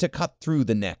 attempt to cut through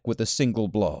the neck with a single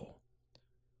blow.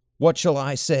 What shall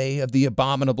I say of the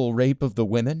abominable rape of the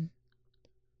women?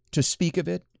 To speak of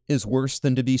it is worse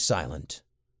than to be silent.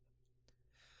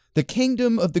 The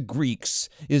kingdom of the Greeks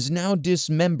is now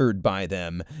dismembered by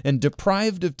them and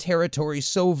deprived of territory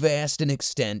so vast in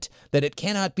extent that it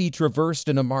cannot be traversed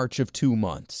in a march of 2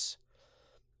 months.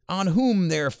 On whom,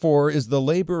 therefore, is the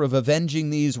labor of avenging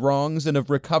these wrongs and of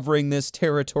recovering this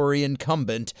territory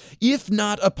incumbent, if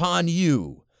not upon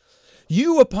you?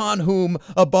 You upon whom,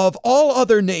 above all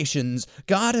other nations,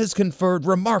 God has conferred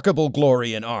remarkable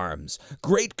glory in arms,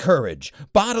 great courage,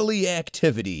 bodily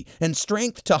activity, and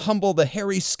strength to humble the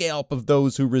hairy scalp of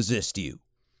those who resist you.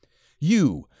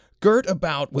 You, girt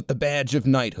about with the badge of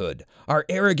knighthood, are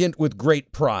arrogant with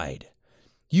great pride.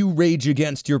 You rage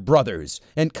against your brothers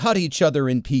and cut each other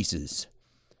in pieces.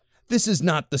 This is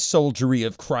not the soldiery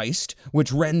of Christ,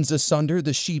 which rends asunder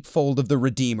the sheepfold of the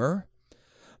Redeemer.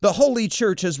 The Holy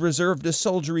Church has reserved a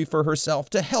soldiery for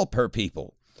herself to help her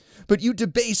people, but you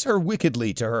debase her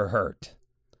wickedly to her hurt.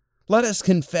 Let us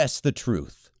confess the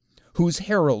truth, whose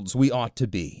heralds we ought to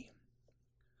be.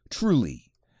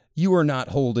 Truly, you are not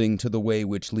holding to the way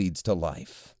which leads to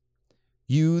life.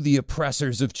 You, the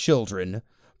oppressors of children,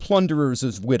 plunderers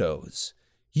of widows,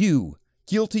 you,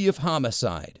 guilty of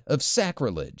homicide, of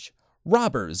sacrilege,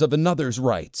 robbers of another's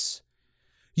rights,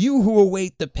 you who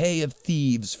await the pay of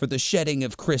thieves for the shedding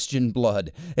of Christian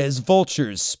blood, as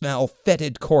vultures smell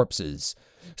fetid corpses,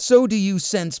 so do you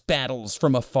sense battles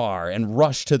from afar and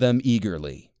rush to them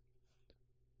eagerly.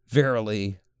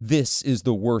 Verily, this is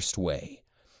the worst way,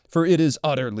 for it is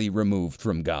utterly removed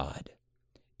from God.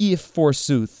 If,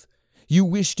 forsooth, you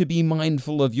wish to be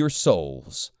mindful of your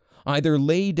souls, either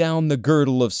lay down the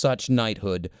girdle of such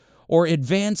knighthood, or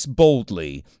advance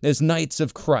boldly as knights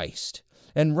of Christ,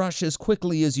 and rush as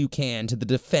quickly as you can to the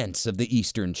defense of the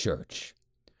Eastern Church.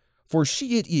 For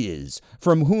she it is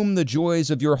from whom the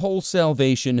joys of your whole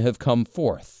salvation have come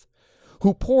forth,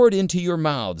 who poured into your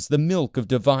mouths the milk of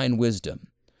divine wisdom,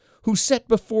 who set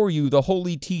before you the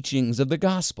holy teachings of the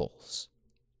Gospels.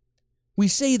 We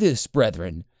say this,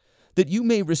 brethren, that you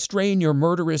may restrain your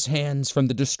murderous hands from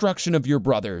the destruction of your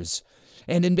brothers,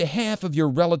 and in behalf of your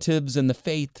relatives in the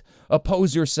faith,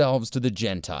 oppose yourselves to the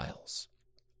Gentiles.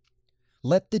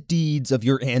 Let the deeds of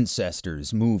your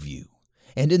ancestors move you,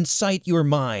 and incite your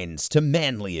minds to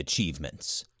manly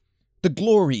achievements. The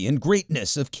glory and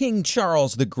greatness of King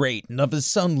Charles the Great and of his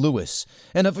son Louis,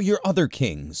 and of your other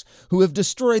kings, who have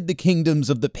destroyed the kingdoms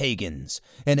of the pagans,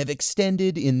 and have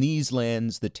extended in these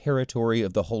lands the territory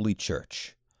of the Holy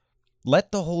Church.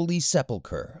 Let the holy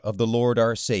sepulchre of the Lord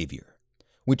our Savior,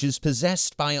 which is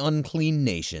possessed by unclean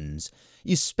nations,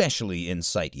 especially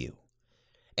incite you,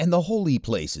 and the holy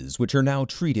places which are now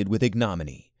treated with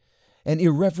ignominy, and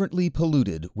irreverently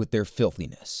polluted with their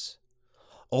filthiness.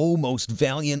 O most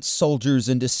valiant soldiers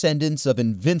and descendants of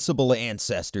invincible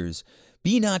ancestors,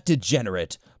 be not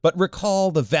degenerate, but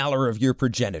recall the valor of your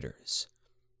progenitors.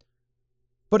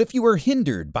 But if you are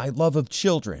hindered by love of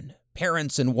children,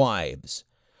 parents, and wives,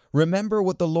 remember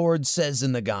what the Lord says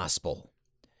in the Gospel.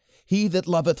 He that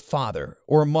loveth father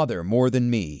or mother more than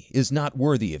me is not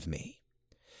worthy of me.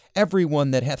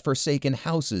 Everyone that hath forsaken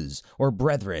houses, or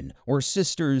brethren, or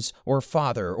sisters, or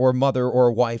father, or mother,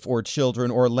 or wife, or children,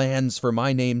 or lands for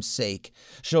my name's sake,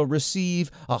 shall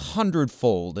receive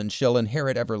 100-fold, and shall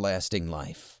inherit everlasting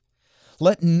life.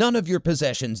 Let none of your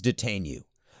possessions detain you,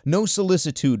 no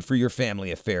solicitude for your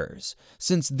family affairs,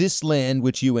 since this land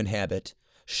which you inhabit,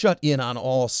 shut in on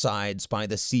all sides by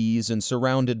the seas and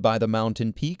surrounded by the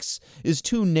mountain peaks, is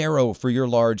too narrow for your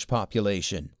large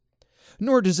population.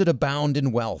 Nor does it abound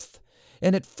in wealth,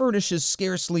 and it furnishes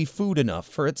scarcely food enough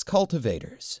for its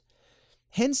cultivators.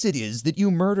 Hence it is that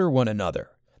you murder one another,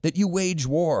 that you wage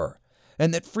war,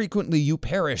 and that frequently you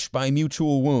perish by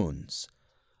mutual wounds.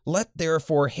 Let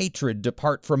therefore hatred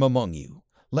depart from among you,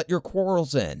 let your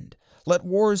quarrels end, let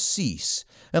wars cease,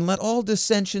 and let all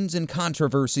dissensions and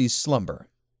controversies slumber.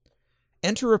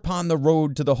 Enter upon the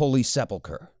road to the holy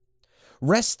sepulchre.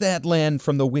 Wrest that land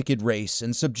from the wicked race,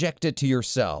 and subject it to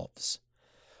yourselves.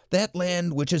 That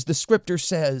land which, as the Scripture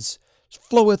says,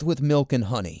 floweth with milk and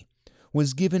honey,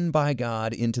 was given by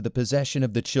God into the possession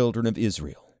of the children of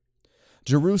Israel.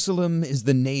 Jerusalem is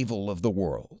the navel of the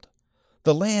world.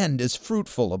 The land is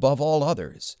fruitful above all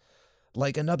others,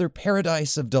 like another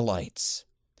paradise of delights.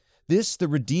 This the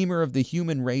Redeemer of the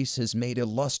human race has made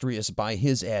illustrious by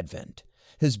his advent,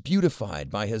 has beautified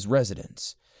by his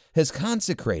residence, has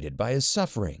consecrated by his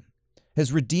suffering,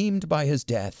 has redeemed by his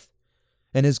death,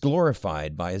 and is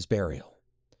glorified by his burial.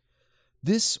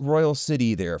 This royal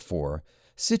city, therefore,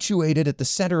 situated at the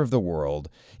center of the world,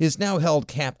 is now held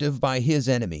captive by his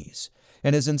enemies,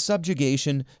 and is in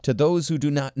subjugation to those who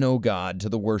do not know God, to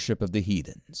the worship of the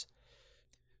heathens.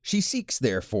 She seeks,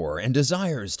 therefore, and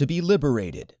desires to be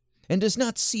liberated, and does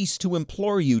not cease to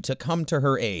implore you to come to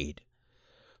her aid.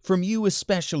 From you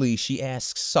especially she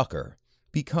asks succor,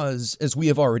 because, as we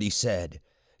have already said,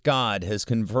 God has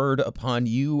conferred upon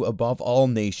you above all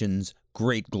nations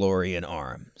great glory and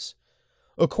arms.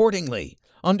 Accordingly,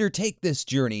 undertake this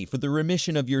journey for the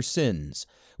remission of your sins,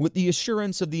 with the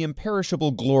assurance of the imperishable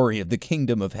glory of the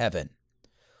kingdom of heaven.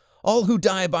 All who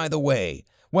die by the way,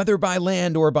 whether by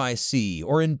land or by sea,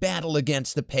 or in battle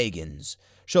against the pagans,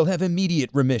 shall have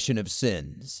immediate remission of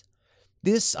sins.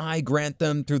 This I grant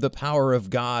them through the power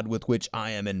of God with which I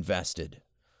am invested.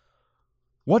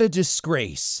 What a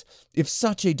disgrace if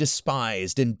such a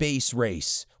despised and base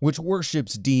race, which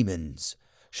worships demons,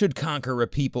 should conquer a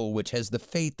people which has the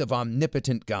faith of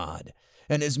omnipotent God,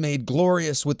 and is made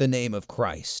glorious with the name of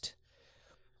Christ.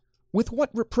 With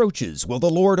what reproaches will the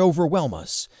Lord overwhelm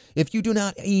us, if you do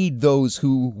not aid those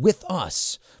who, with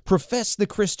us, profess the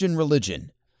Christian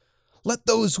religion? Let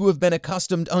those who have been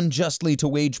accustomed unjustly to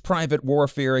wage private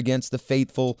warfare against the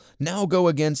faithful now go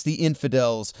against the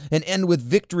infidels, and end with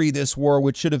victory this war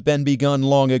which should have been begun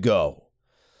long ago.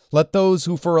 Let those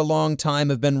who for a long time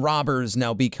have been robbers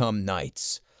now become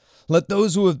knights. Let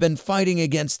those who have been fighting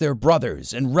against their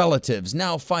brothers and relatives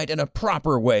now fight in a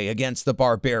proper way against the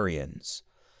barbarians.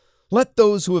 Let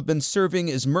those who have been serving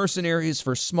as mercenaries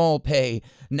for small pay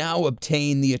now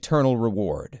obtain the eternal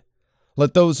reward.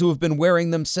 Let those who have been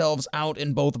wearing themselves out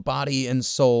in both body and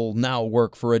soul now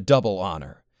work for a double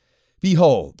honor.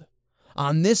 Behold,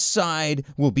 on this side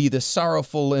will be the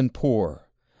sorrowful and poor,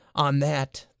 on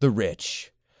that the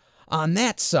rich, on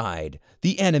that side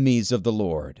the enemies of the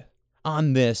Lord,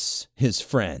 on this his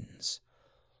friends.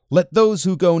 Let those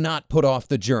who go not put off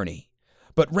the journey,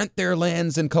 but rent their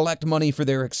lands and collect money for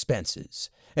their expenses.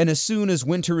 And as soon as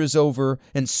winter is over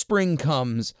and spring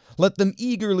comes, let them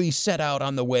eagerly set out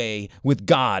on the way with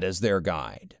God as their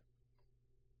guide."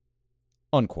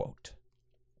 Unquote.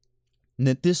 And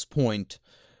at this point,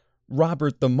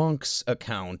 Robert the Monk's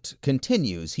account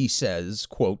continues. He says,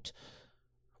 quote,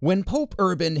 "When Pope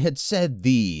Urban had said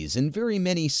these and very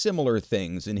many similar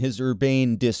things in his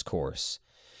urbane discourse,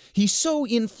 he so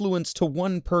influenced to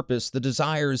one purpose the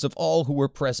desires of all who were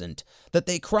present, that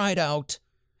they cried out,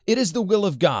 'It is the will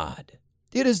of God!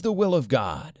 It is the will of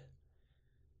God!'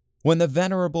 When the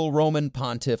venerable Roman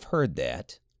pontiff heard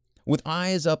that, with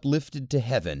eyes uplifted to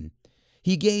heaven,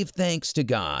 he gave thanks to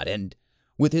God, and,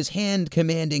 with his hand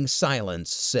commanding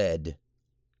silence, said,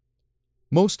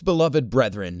 'Most beloved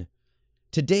brethren,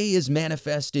 today is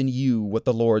manifest in you what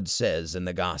the Lord says in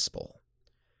the gospel.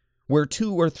 Where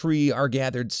 2 or 3 are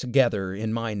gathered together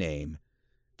in my name,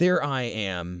 there I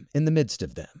am in the midst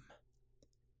of them.'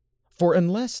 For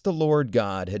unless the Lord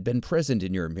God had been present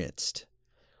in your midst,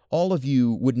 all of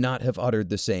you would not have uttered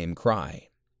the same cry.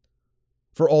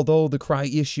 For although the cry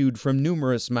issued from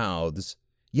numerous mouths,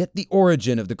 yet the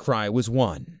origin of the cry was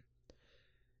one.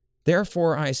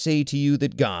 Therefore I say to you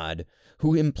that God,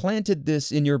 who implanted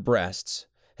this in your breasts,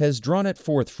 has drawn it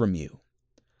forth from you.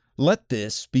 Let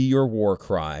this be your war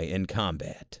cry in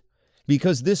combat,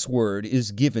 because this word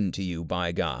is given to you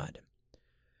by God.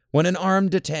 When an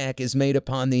armed attack is made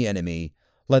upon the enemy,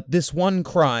 let this one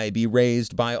cry be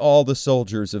raised by all the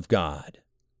soldiers of God.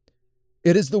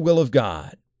 It is the will of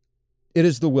God. It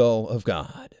is the will of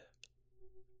God."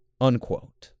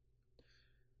 Unquote.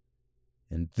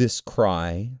 And this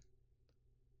cry,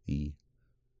 the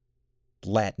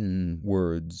Latin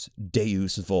words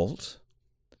Deus vult,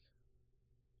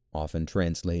 often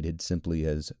translated simply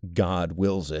as God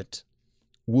wills it,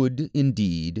 would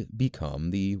indeed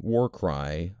become the war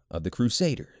cry of the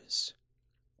Crusaders.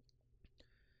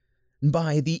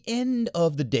 By the end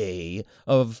of the day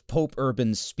of Pope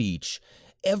Urban's speech,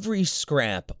 every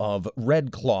scrap of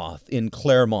red cloth in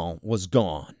Clermont was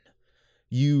gone,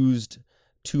 used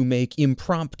to make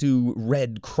impromptu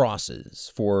red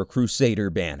crosses for Crusader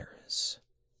banners.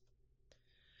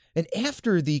 And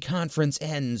after the conference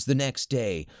ends the next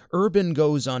day, Urban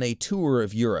goes on a tour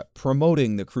of Europe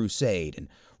promoting the crusade and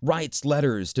writes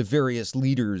letters to various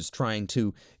leaders trying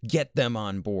to get them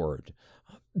on board.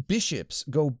 Bishops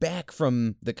go back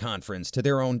from the conference to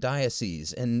their own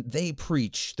dioceses and they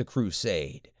preach the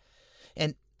crusade.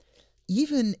 And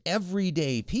even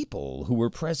everyday people who were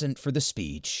present for the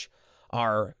speech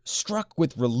are struck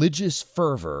with religious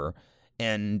fervor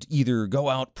and either go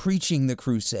out preaching the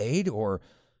crusade or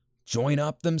join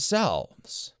up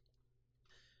themselves.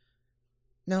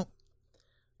 Now,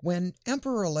 when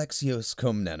Emperor Alexios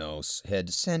Komnenos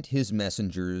had sent his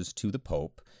messengers to the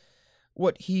Pope,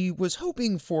 what he was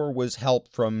hoping for was help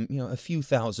from, a few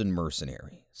thousand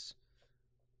mercenaries.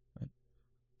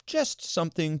 Just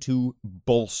something to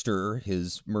bolster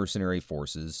his mercenary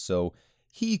forces so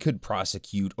he could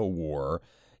prosecute a war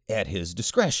at his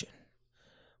discretion.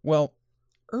 Well,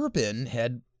 Urban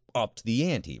had upped the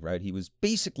ante, right? He was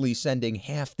basically sending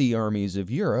half the armies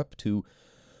of Europe to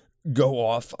go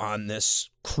off on this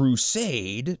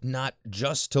crusade, not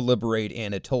just to liberate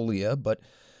Anatolia, but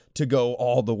to go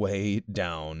all the way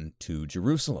down to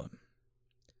Jerusalem.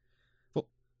 Well,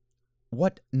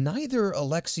 what neither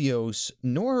Alexios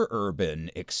nor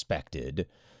Urban expected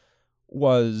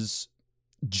was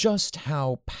just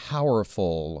how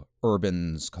powerful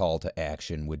Urban's call to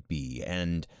action would be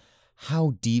and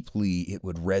how deeply it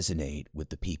would resonate with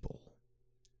the people.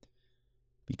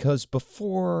 Because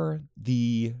before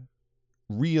the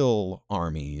real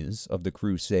armies of the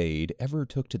crusade ever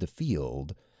took to the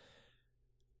field,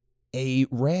 a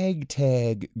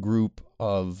ragtag group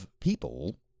of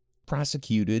people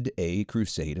prosecuted a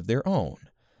crusade of their own.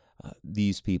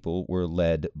 These people were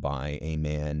led by a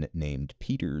man named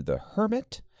Peter the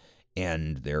Hermit,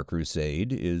 and their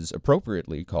crusade is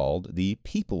appropriately called the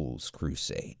People's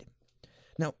Crusade.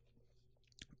 Now,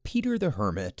 Peter the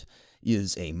Hermit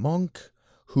is a monk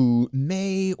who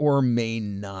may or may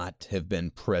not have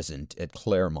been present at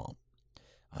Clermont.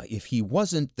 If he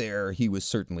wasn't there, he was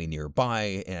certainly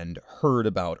nearby and heard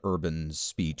about Urban's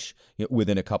speech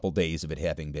within a couple days of it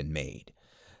having been made.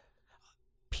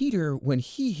 Peter, when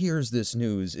he hears this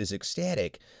news, is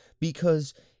ecstatic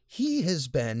because he has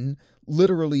been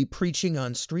literally preaching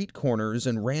on street corners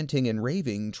and ranting and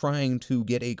raving, trying to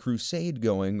get a crusade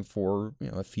going for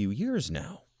a few years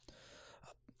now.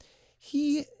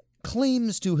 He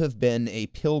claims to have been a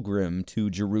pilgrim to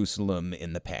Jerusalem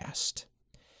in the past,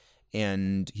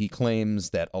 and he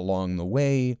claims that along the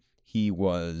way he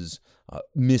was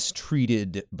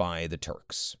mistreated by the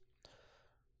Turks.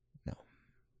 Now,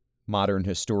 modern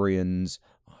historians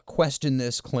question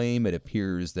this claim. It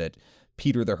appears that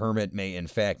Peter the Hermit may in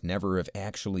fact never have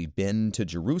actually been to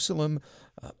Jerusalem,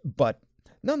 but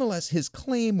nonetheless, his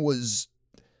claim was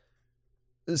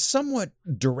somewhat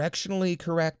directionally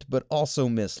correct, but also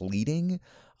misleading.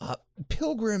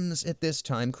 Pilgrims at this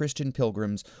time, Christian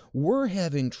pilgrims, were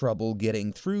having trouble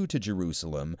getting through to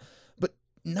Jerusalem, but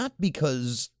not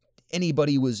because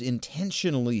anybody was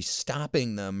intentionally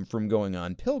stopping them from going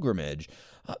on pilgrimage.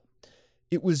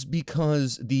 It was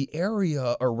because the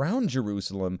area around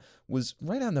Jerusalem was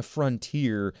right on the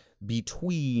frontier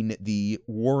between the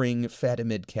warring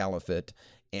Fatimid Caliphate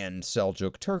and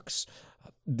Seljuk Turks.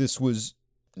 This was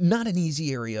not an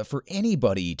easy area for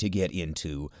anybody to get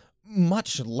into,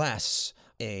 much less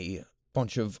a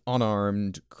bunch of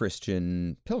unarmed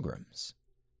Christian pilgrims.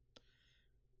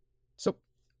 So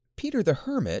Peter the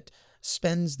Hermit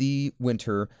spends the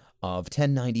winter of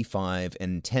 1095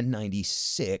 and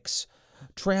 1096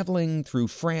 traveling through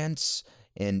France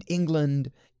and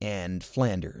England and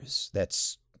Flanders.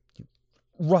 That's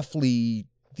roughly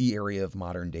the area of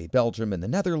modern-day Belgium and the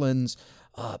Netherlands.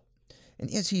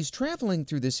 And as he's traveling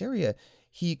through this area,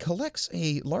 he collects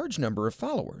a large number of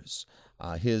followers.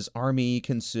 His army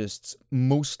consists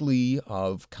mostly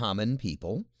of common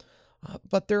people,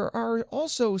 but there are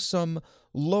also some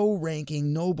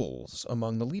low-ranking nobles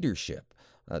among the leadership.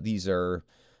 These are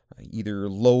either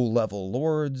low-level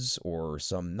lords or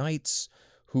some knights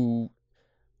who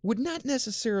would not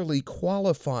necessarily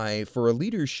qualify for a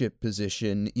leadership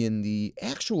position in the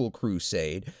actual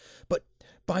crusade, but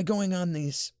by going on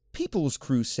this People's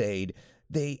Crusade,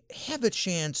 they have a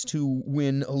chance to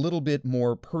win a little bit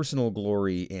more personal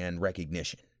glory and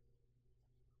recognition.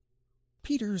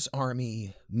 Peter's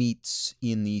army meets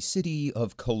in the city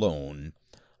of Cologne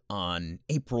on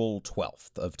April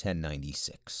 12th of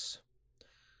 1096.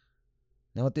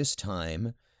 Now at this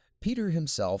time, Peter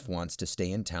himself wants to stay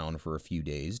in town for a few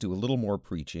days, do a little more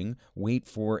preaching, wait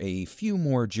for a few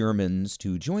more Germans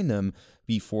to join them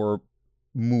before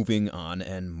moving on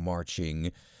and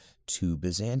marching to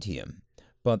Byzantium.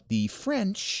 But the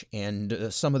French and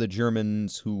some of the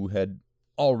Germans who had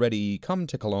already come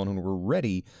to Cologne and were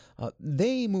ready,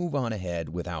 they move on ahead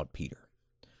without Peter.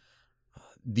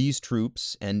 These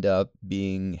troops end up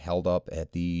being held up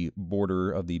at the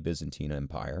border of the Byzantine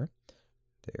Empire.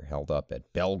 They're held up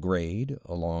at Belgrade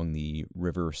along the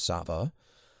river Sava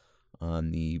on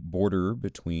the border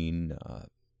between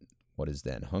what is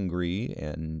then Hungary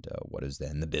and what is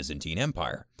then the Byzantine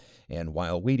Empire. And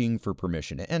while waiting for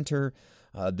permission to enter,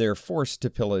 they're forced to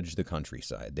pillage the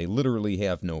countryside. They literally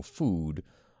have no food,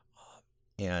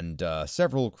 and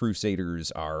several crusaders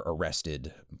are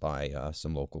arrested by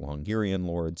some local Hungarian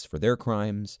lords for their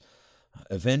crimes.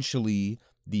 Eventually,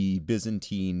 the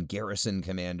Byzantine garrison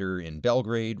commander in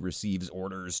Belgrade receives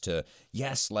orders to,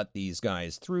 yes, let these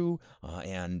guys through,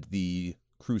 and the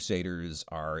crusaders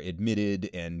are admitted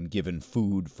and given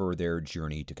food for their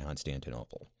journey to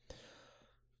Constantinople.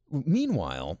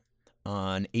 Meanwhile,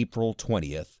 on April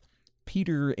 20th,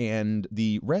 Peter and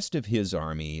the rest of his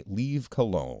army leave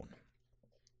Cologne.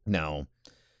 Now,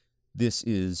 this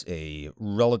is a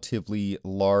relatively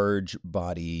large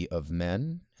body of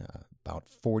men, about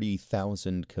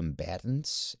 40,000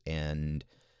 combatants, and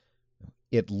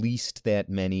at least that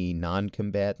many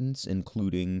non-combatants,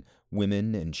 including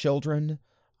women and children.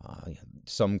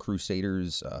 Some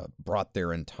crusaders brought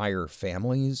their entire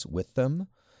families with them,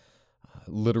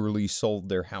 literally sold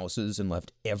their houses and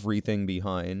left everything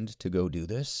behind to go do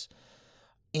this.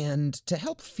 And to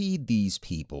help feed these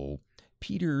people,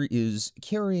 Peter is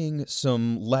carrying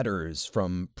some letters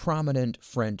from prominent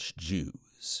French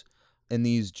Jews. And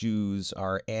these Jews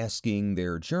are asking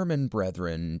their German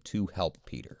brethren to help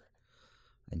Peter.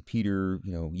 And Peter,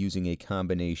 using a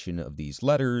combination of these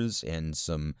letters and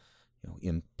some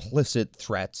implicit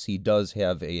threats, he does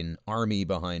have an army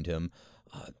behind him,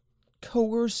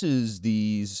 coerces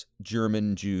these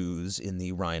German Jews in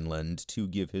the Rhineland to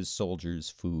give his soldiers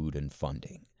food and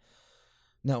funding.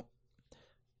 Now,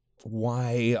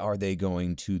 why are they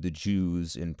going to the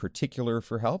Jews in particular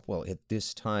for help? Well, at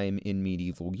this time in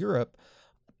medieval Europe,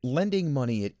 lending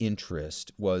money at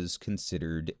interest was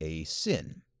considered a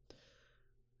sin.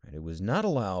 It was not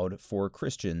allowed for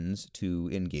Christians to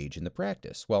engage in the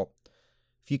practice. Well,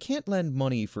 if you can't lend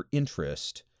money for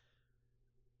interest,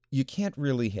 you can't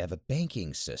really have a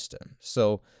banking system.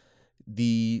 So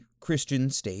the Christian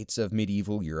states of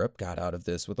medieval Europe got out of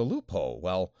this with a loophole.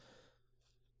 Well,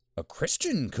 a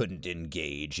Christian couldn't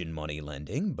engage in money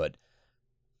lending, but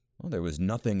there was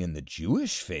nothing in the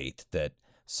Jewish faith that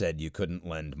said you couldn't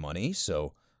lend money,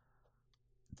 so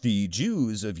the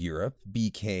Jews of Europe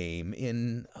became,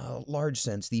 in a large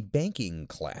sense, the banking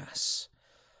class.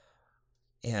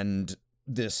 And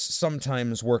this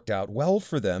sometimes worked out well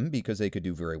for them because they could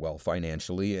do very well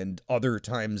financially, and other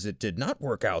times it did not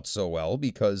work out so well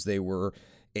because they were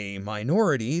a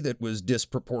minority that was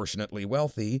disproportionately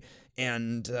wealthy,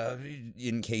 and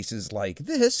in cases like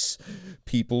this,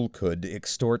 people could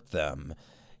extort them.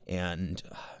 And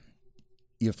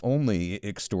if only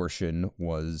extortion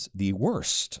was the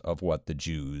worst of what the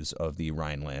Jews of the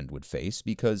Rhineland would face,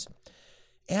 because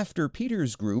after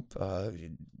Peter's group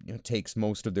takes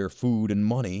most of their food and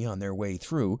money on their way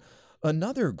through,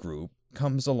 another group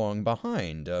comes along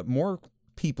behind, more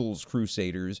People's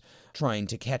Crusaders trying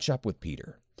to catch up with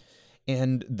Peter.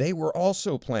 And they were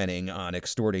also planning on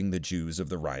extorting the Jews of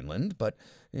the Rhineland, but,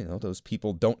 those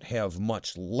people don't have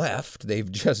much left.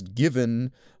 They've just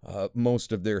given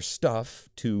most of their stuff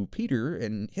to Peter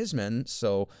and his men,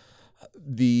 so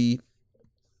the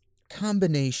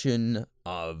combination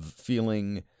of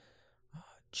feeling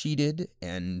cheated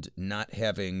and not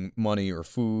having money or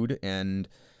food and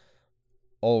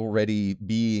already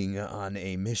being on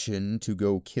a mission to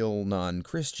go kill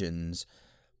non-Christians,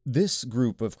 this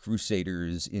group of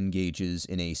crusaders engages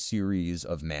in a series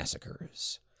of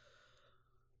massacres.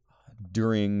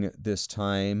 During this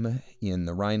time in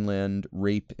the Rhineland,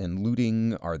 rape and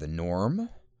looting are the norm.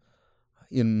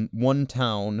 In one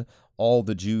town, all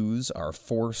the Jews are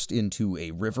forced into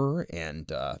a river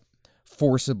and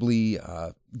forcibly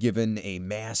given a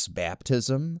mass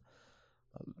baptism.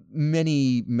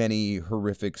 Many, many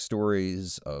horrific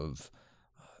stories of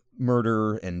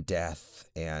murder and death,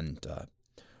 and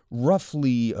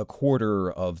roughly a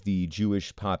quarter of the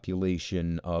Jewish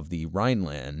population of the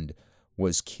Rhineland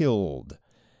was killed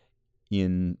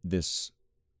in this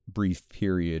brief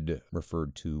period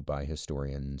referred to by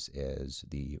historians as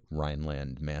the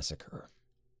Rhineland Massacre.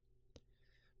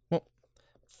 Well,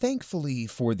 thankfully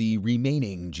for the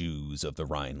remaining Jews of the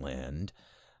Rhineland,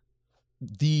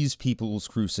 these People's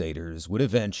Crusaders would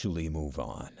eventually move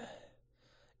on,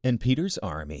 and Peter's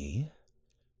army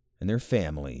and their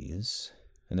families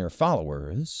and their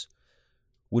followers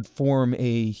would form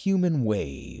a human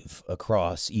wave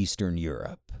across Eastern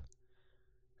Europe.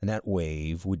 And that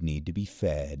wave would need to be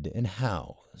fed and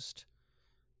housed.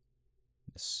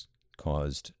 This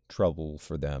caused trouble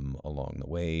for them along the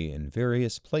way in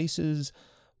various places,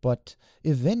 but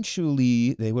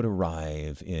eventually they would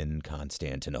arrive in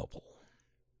Constantinople.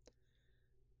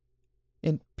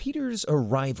 And Peter's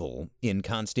arrival in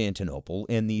Constantinople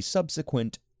and the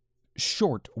subsequent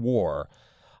short war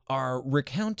are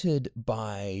recounted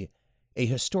by a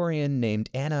historian named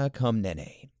Anna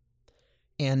Komnene.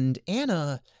 And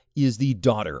Anna is the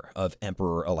daughter of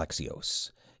Emperor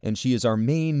Alexios, and she is our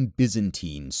main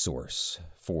Byzantine source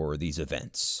for these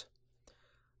events.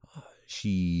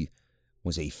 She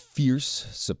was a fierce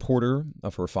supporter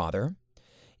of her father,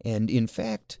 and in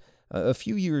fact, a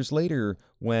few years later,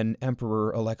 when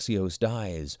Emperor Alexios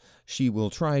dies, she will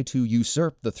try to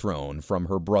usurp the throne from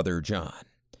her brother John.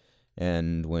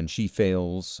 And when she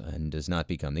fails and does not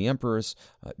become the empress,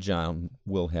 John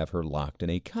will have her locked in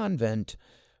a convent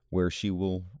where she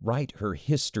will write her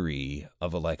history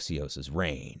of Alexios'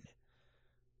 reign,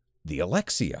 the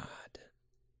Alexiad.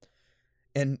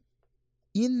 And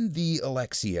in the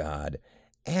Alexiad,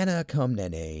 Anna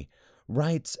Komnene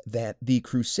writes that the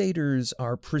Crusaders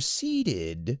are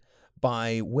preceded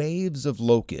by waves of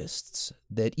locusts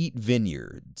that eat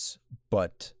vineyards,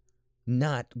 but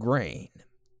not grain.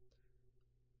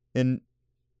 And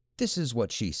this is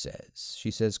what she says. She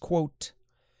says, quote,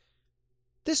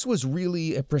 "This was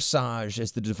really a presage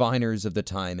as the diviners of the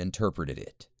time interpreted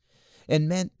it, and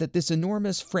meant that this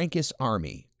enormous Frankish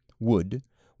army would,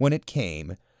 when it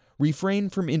came, refrain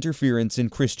from interference in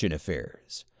Christian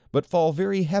affairs, but fall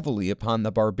very heavily upon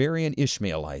the barbarian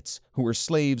Ishmaelites who were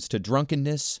slaves to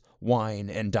drunkenness, wine,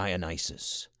 and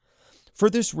Dionysus. For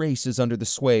this race is under the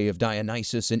sway of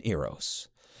Dionysus and Eros,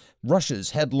 rushes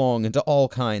headlong into all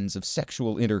kinds of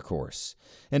sexual intercourse,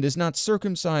 and is not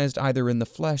circumcised either in the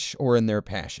flesh or in their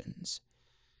passions.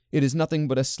 It is nothing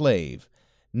but a slave,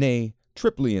 nay,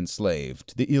 triply enslaved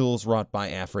to the ills wrought by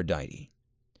Aphrodite.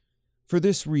 For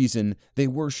this reason they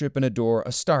worship and adore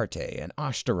Astarte and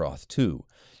Ashtaroth too,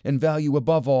 and value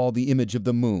above all the image of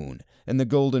the moon and the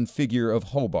golden figure of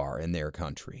Hobar in their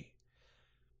country.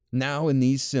 Now in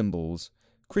these symbols,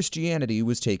 Christianity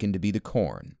was taken to be the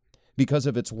corn, because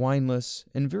of its wineless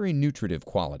and very nutritive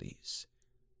qualities.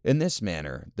 In this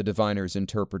manner, the diviners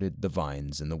interpreted the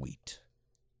vines and the wheat."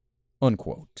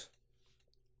 Unquote.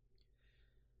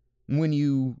 When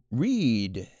you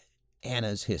read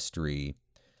Anna's history,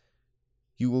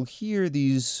 you will hear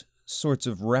these sorts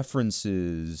of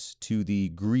references to the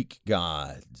Greek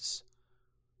gods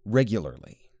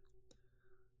regularly.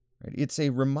 It's a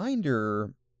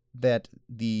reminder that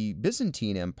the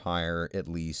Byzantine Empire, at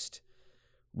least,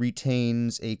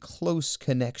 retains a close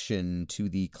connection to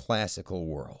the classical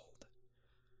world.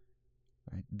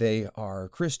 They are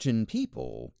Christian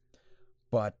people,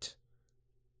 but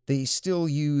they still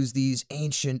use these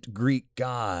ancient Greek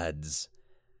gods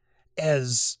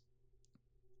as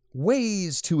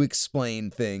ways to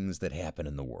explain things that happen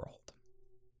in the world.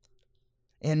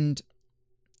 And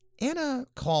Anna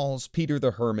calls Peter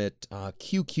the Hermit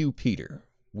QQ Peter,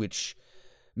 which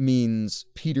means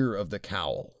Peter of the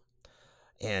Cowl.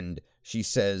 And she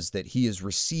says that he is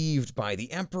received by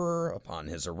the emperor upon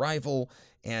his arrival.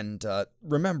 And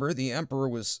remember, the emperor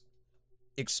was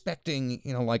expecting,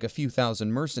 like a few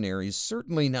thousand mercenaries,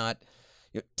 certainly not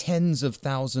tens of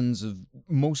thousands of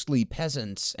mostly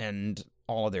peasants and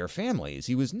all of their families.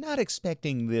 He was not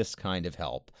expecting this kind of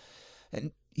help.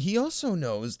 And he also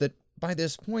knows that by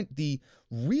this point, the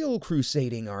real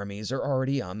crusading armies are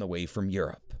already on the way from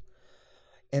Europe.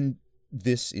 And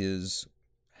this is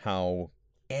how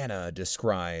Anna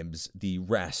describes the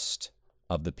rest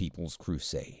of the People's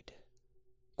Crusade.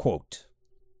 Quote,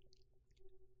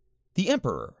 "The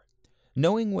emperor,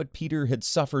 knowing what Peter had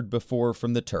suffered before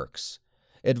from the Turks,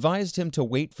 advised him to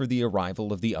wait for the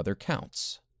arrival of the other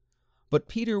counts. But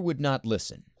Peter would not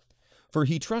listen, for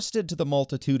he trusted to the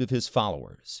multitude of his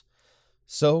followers,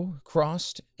 so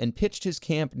crossed and pitched his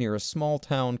camp near a small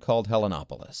town called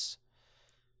Helenopolis.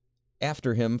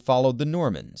 After him followed the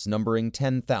Normans, numbering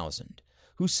 10,000,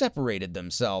 who separated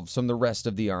themselves from the rest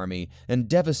of the army and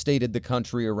devastated the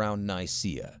country around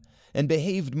Nicaea, and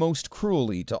behaved most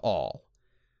cruelly to all.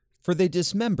 For they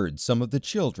dismembered some of the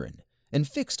children, and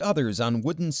fixed others on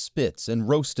wooden spits and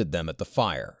roasted them at the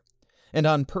fire. And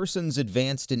on persons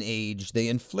advanced in age they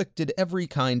inflicted every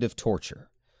kind of torture.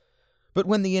 But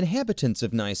when the inhabitants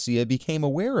of Nicaea became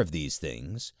aware of these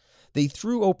things, they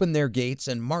threw open their gates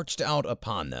and marched out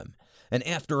upon them. And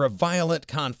after a violent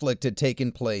conflict had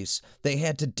taken place, they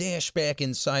had to dash back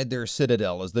inside their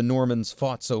citadel as the Normans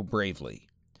fought so bravely.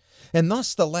 And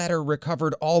thus the latter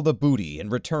recovered all the booty and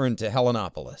returned to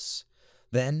Helenopolis.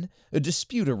 Then a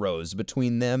dispute arose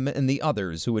between them and the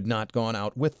others who had not gone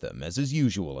out with them, as is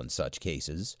usual in such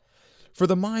cases. For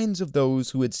the minds of those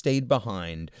who had stayed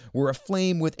behind were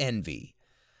aflame with envy,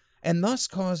 and thus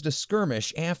caused a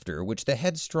skirmish after which the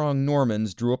headstrong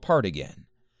Normans drew apart again,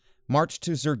 marched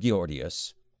to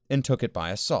Zergiordius, and took it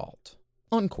by assault."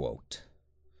 Unquote.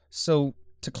 So,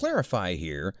 to clarify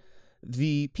here,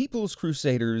 the People's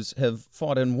Crusaders have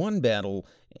fought in one battle,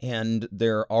 and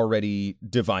they're already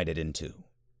divided in two.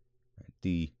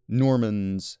 The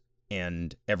Normans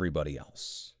and everybody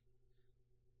else.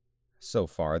 So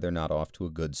far, they're not off to a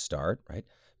good start, right?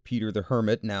 Peter the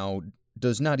Hermit now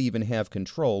does not even have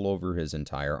control over his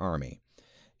entire army.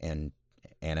 And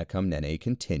Anna Komnene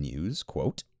continues,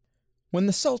 quote, "When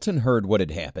the Sultan heard what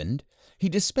had happened, he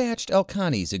dispatched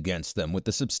Alcanes against them with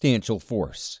a substantial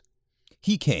force.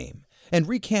 He came and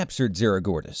recaptured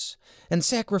Zeragordus, and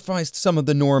sacrificed some of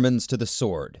the Normans to the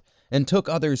sword, and took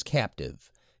others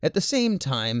captive. At the same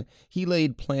time, he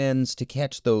laid plans to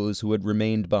catch those who had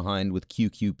remained behind with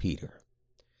QQ Peter.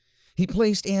 He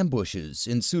placed ambushes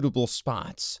in suitable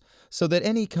spots, so that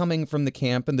any coming from the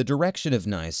camp in the direction of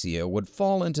Nicaea would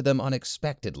fall into them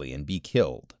unexpectedly and be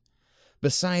killed.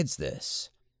 Besides this,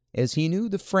 as he knew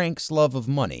the Franks' love of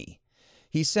money,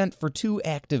 he sent for 2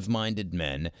 active-minded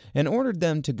men and ordered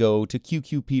them to go to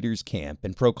QQ Peter's camp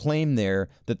and proclaim there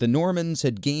that the Normans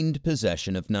had gained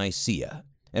possession of Nicaea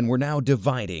and were now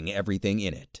dividing everything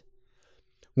in it.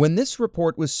 When this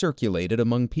report was circulated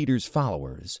among Peter's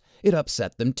followers, it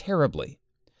upset them terribly.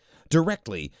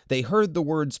 Directly, they heard the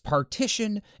words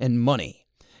partition and money,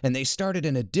 and they started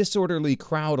in a disorderly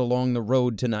crowd along the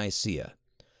road to Nicaea,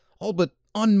 all but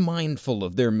unmindful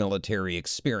of their military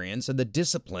experience and the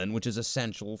discipline which is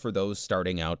essential for those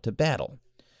starting out to battle.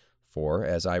 For,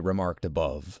 as I remarked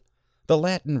above, the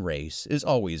Latin race is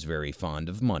always very fond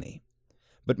of money,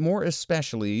 but more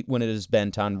especially when it is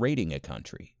bent on raiding a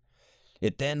country.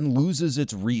 It then loses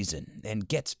its reason and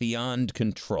gets beyond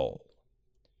control.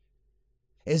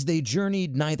 As they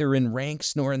journeyed neither in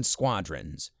ranks nor in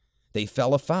squadrons, they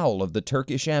fell afoul of the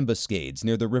Turkish ambuscades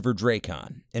near the river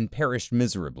Dracon and perished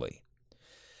miserably.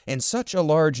 And such a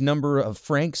large number of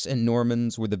Franks and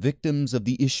Normans were the victims of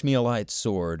the Ishmaelite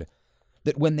sword,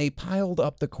 that when they piled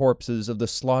up the corpses of the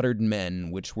slaughtered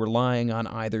men which were lying on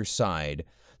either side,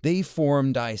 they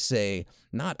formed, I say,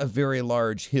 not a very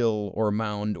large hill or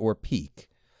mound or peak,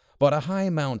 but a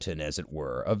high mountain, as it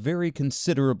were, of very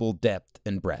considerable depth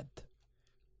and breadth.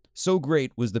 so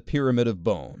great was the pyramid of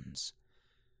bones.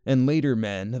 And later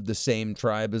men of the same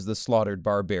tribe as the slaughtered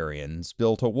barbarians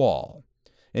built a wall,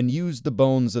 and used the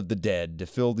bones of the dead to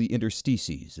fill the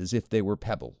interstices as if they were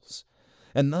pebbles,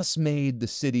 and thus made the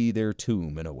city their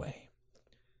tomb in a way.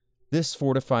 This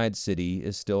fortified city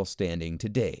is still standing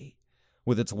today,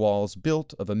 with its walls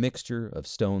built of a mixture of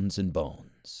stones and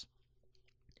bones.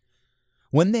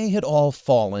 When they had all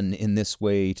fallen in this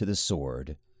way to the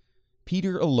sword,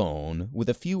 Peter alone, with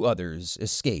a few others,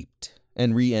 escaped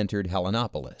and re-entered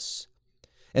Helenopolis,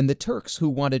 and the Turks who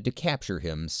wanted to capture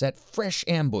him set fresh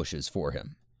ambushes for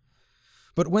him.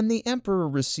 But when the emperor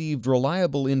received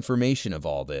reliable information of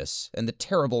all this and the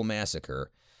terrible massacre,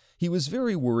 he was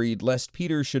very worried lest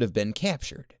Peter should have been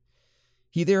captured.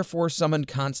 He therefore summoned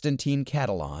Constantine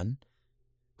Catiline,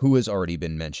 who has already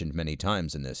been mentioned many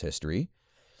times in this history,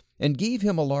 and gave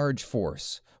him a large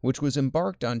force, which was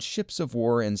embarked on ships of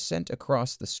war and sent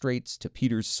across the straits to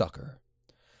Peter's succor.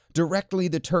 Directly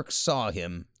the Turks saw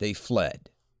him, they fled.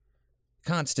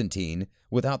 Constantine,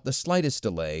 without the slightest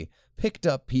delay, picked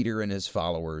up Peter and his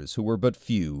followers, who were but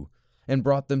few, and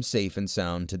brought them safe and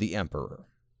sound to the emperor.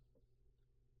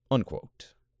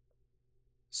 Unquote.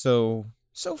 So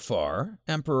far,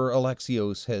 Emperor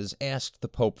Alexios has asked the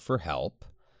Pope for help,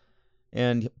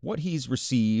 and what he's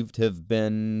received have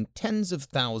been tens of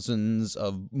thousands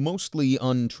of mostly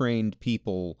untrained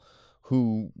people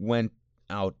who went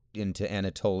out into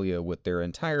Anatolia with their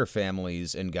entire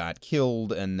families and got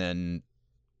killed, and then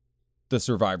the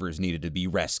survivors needed to be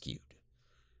rescued.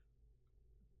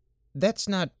 That's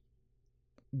not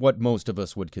what most of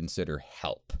us would consider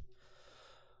help.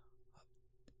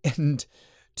 And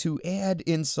to add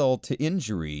insult to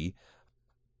injury,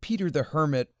 Peter the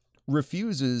Hermit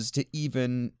refuses to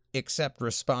even accept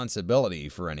responsibility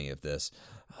for any of this.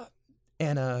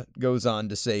 Anna goes on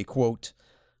to say, quote,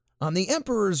 "On the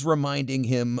emperor's reminding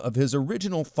him of his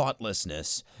original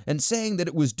thoughtlessness and saying that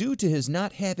it was due to his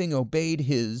not having obeyed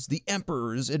the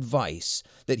emperor's advice,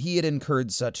 that he had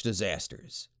incurred such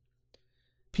disasters.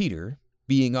 Peter,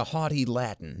 being a haughty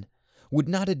Latin, would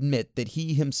not admit that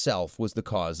he himself was the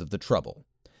cause of the trouble,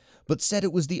 but said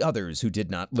it was the others who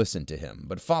did not listen to him,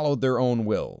 but followed their own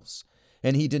wills,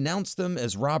 and he denounced them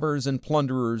as robbers and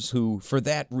plunderers who, for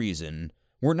that reason,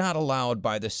 were not allowed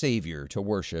by the Savior to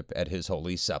worship at his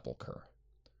holy sepulchre."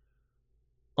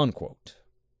 Unquote.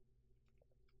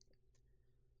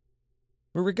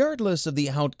 But regardless of the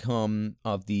outcome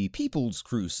of the People's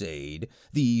Crusade,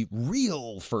 the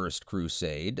real First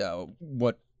Crusade,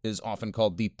 what is often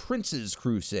called the Prince's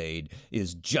Crusade,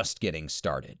 is just getting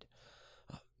started.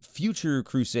 Future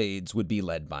crusades would be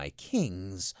led by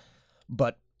kings,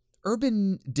 but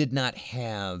Urban did not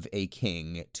have a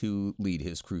king to lead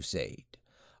his crusade.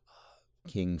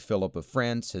 King Philip of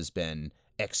France has been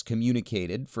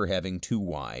excommunicated for having 2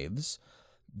 wives.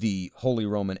 The Holy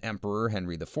Roman Emperor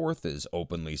Henry IV is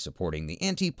openly supporting the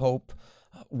anti-pope.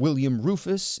 William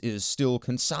Rufus is still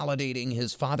consolidating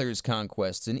his father's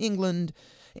conquests in England,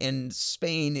 and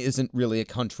Spain isn't really a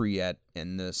country yet,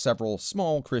 and the several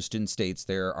small Christian states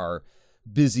there are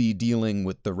busy dealing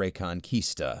with the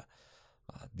Reconquista,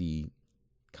 the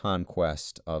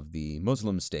conquest of the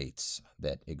Muslim states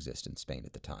that exist in Spain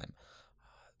at the time.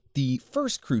 The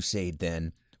First Crusade,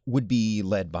 then, would be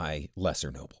led by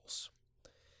lesser nobles.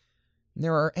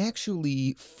 There are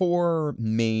actually 4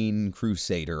 main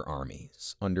crusader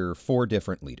armies under 4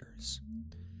 different leaders.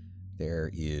 There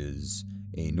is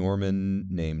a Norman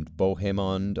named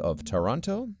Bohemond of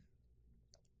Taranto.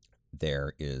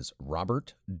 There is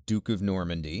Robert, Duke of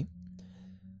Normandy.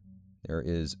 There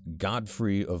is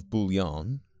Godfrey of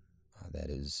Bouillon, that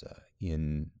is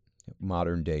in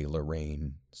modern-day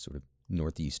Lorraine, sort of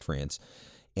northeast France.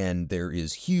 And there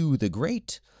is Hugh the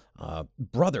Great,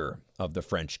 brother of the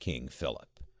French King Philip.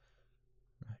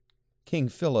 King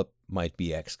Philip might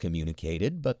be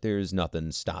excommunicated, but there's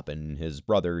nothing stopping his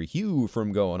brother Hugh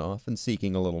from going off and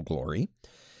seeking a little glory.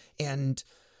 And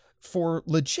for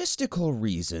logistical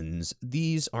reasons,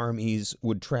 these armies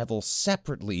would travel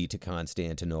separately to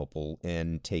Constantinople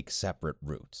and take separate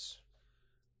routes.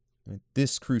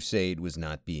 This crusade was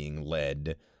not being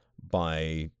led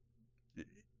by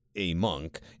a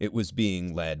monk. It was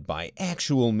being led by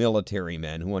actual military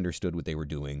men who understood what they were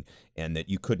doing, and that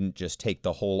you couldn't just take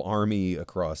the whole army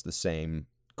across the same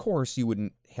course. You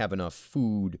wouldn't have enough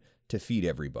food to feed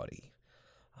everybody.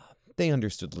 They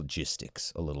understood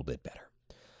logistics a little bit better.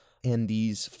 And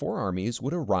these 4 armies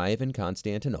would arrive in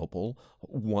Constantinople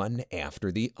one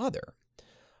after the other.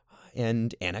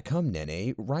 And Anna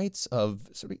Komnene writes of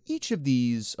sort of each of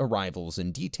these arrivals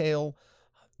in detail.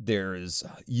 There's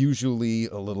usually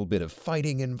a little bit of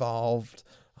fighting involved.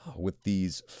 with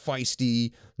these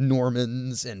feisty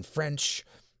Normans and French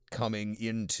coming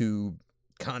into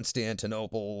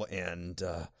Constantinople and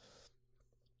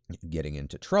getting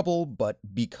into trouble, but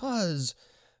because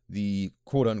the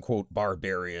quote-unquote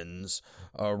barbarians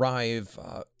arrive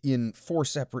in 4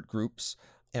 separate groups,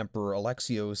 Emperor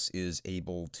Alexios is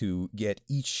able to get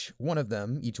each one of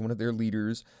their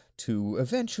leaders, to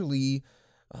eventually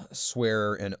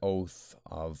swear an oath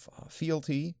of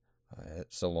fealty,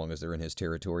 so long as they're in his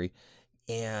territory,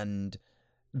 and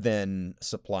then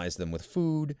supplies them with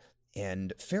food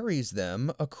and ferries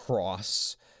them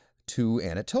across to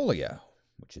Anatolia,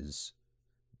 which is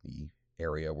the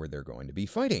area where they're going to be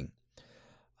fighting.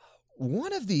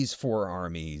 One of these 4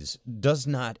 armies does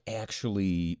not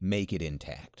actually make it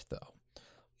intact, though.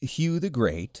 Hugh the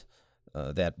Great,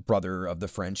 that brother of the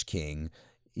French king,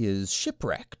 is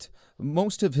shipwrecked.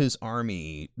 Most of his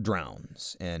army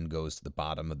drowns and goes to the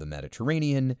bottom of the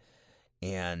Mediterranean,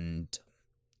 and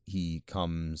he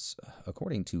comes,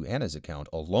 according to Anna's account,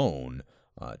 alone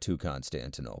to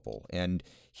Constantinople. And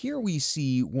here we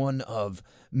see one of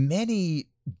many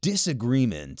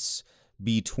disagreements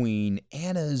between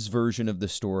Anna's version of the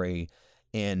story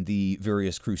and the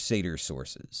various Crusader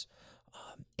sources.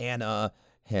 Anna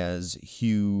has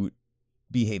Hugh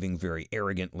behaving very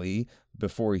arrogantly.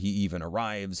 Before he even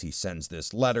arrives, he sends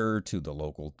this letter to the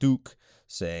local duke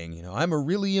saying, I'm a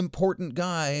really important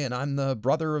guy, and I'm the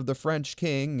brother of the French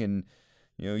king, and,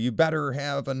 you better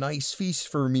have a nice feast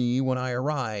for me when I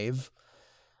arrive.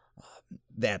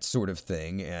 That sort of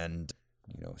thing. And,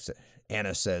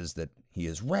 Anna says that he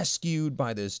is rescued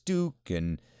by this duke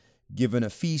and given a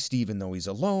feast even though he's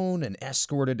alone, and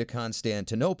escorted to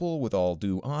Constantinople with all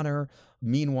due honor.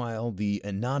 Meanwhile, the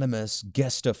anonymous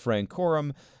Gesta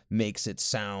Francorum makes it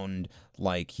sound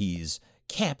like he's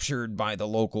captured by the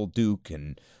local duke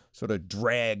and sort of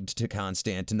dragged to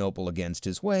Constantinople against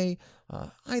his way.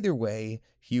 Either way,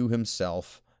 Hugh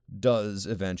himself does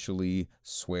eventually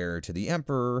swear to the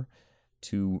emperor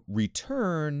to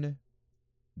return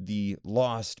the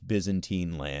lost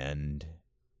Byzantine land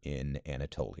in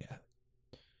Anatolia.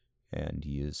 And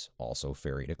he is also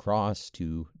ferried across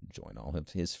to join all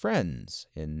of his friends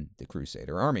in the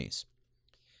Crusader armies.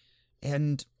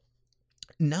 And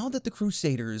now that the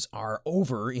Crusaders are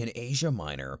over in Asia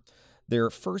Minor, their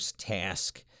first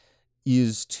task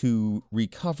is to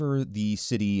recover the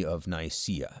city of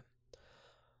Nicaea.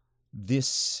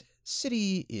 This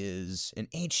city is an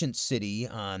ancient city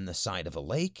on the side of a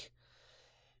lake,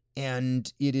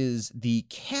 and it is the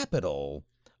capital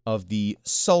of the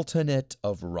Sultanate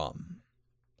of Rum.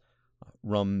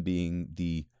 Rum being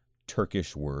the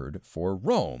Turkish word for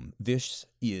Rome. This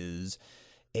is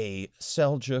a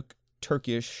Seljuk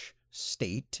Turkish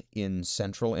state in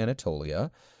central Anatolia,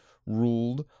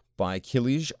 ruled by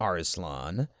Kilij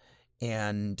Arslan,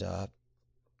 and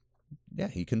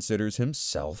he considers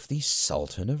himself the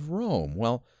Sultan of Rome.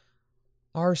 Well,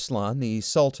 Arslan, the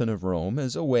Sultan of Rome,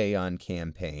 is away on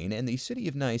campaign, and the city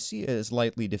of Nicaea is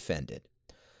lightly defended.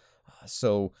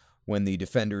 So when the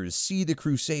defenders see the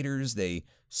Crusaders, they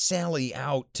sally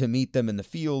out to meet them in the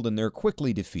field, and they're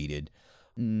quickly defeated.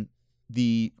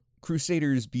 The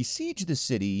Crusaders besiege the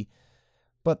city,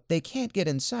 but they can't get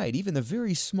inside. Even the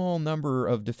very small number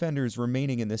of defenders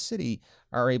remaining in the city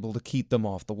are able to keep them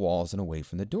off the walls and away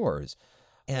from the doors.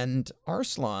 And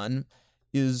Arslan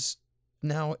is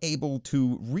now able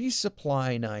to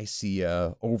resupply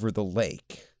Nicaea over the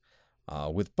lake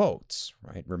with boats,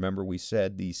 right? Remember, we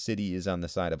said the city is on the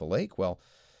side of a lake? Well,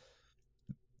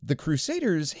 the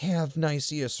Crusaders have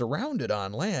Nicaea surrounded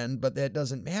on land, but that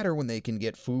doesn't matter when they can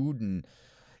get food and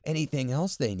anything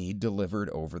else they need delivered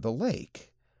over the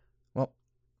lake. Well,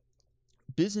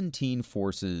 Byzantine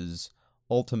forces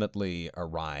ultimately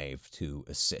arrive to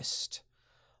assist.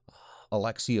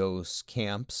 Alexios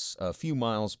camps a few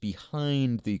miles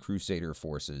behind the Crusader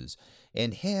forces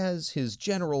and has his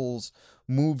generals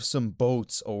move some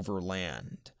boats over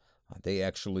land. They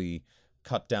actually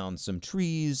cut down some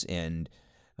trees and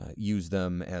use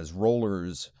them as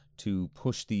rollers to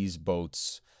push these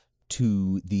boats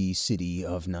to the city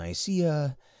of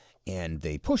Nicaea, and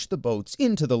they push the boats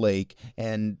into the lake,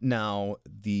 and now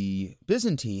the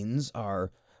Byzantines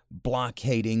are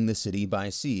blockading the city by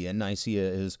sea, and Nicaea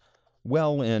is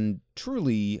well and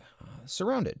truly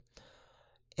surrounded.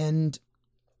 And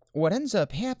what ends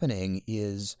up happening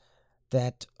is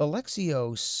that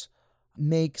Alexios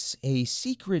makes a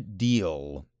secret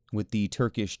deal with the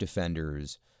Turkish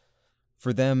defenders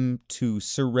for them to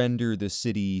surrender the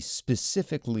city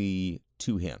specifically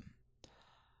to him.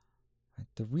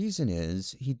 The reason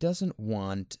is he doesn't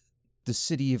want the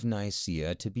city of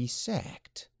Nicaea to be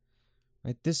sacked.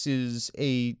 This is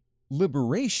a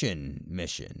liberation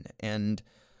mission, and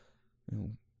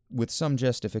with some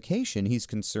justification, he's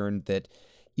concerned that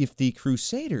if the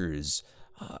Crusaders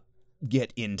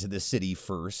get into the city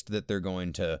first, that they're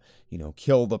going to,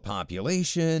 kill the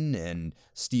population and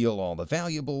steal all the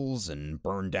valuables and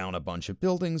burn down a bunch of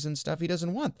buildings and stuff. He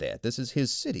doesn't want that. This is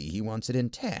his city. He wants it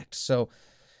intact. So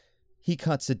he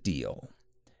cuts a deal.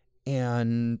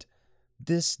 And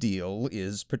this deal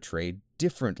is portrayed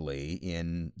differently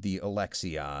in the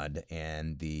Alexiad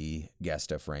and the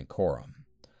Gesta Francorum.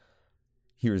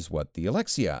 Here's what the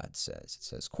Alexiad says. It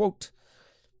says, quote,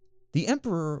 "The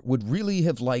emperor would really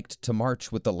have liked to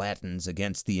march with the Latins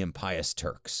against the impious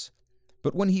Turks.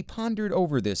 But when he pondered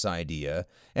over this idea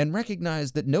and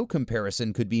recognized that no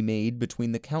comparison could be made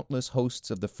between the countless hosts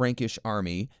of the Frankish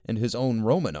army and his own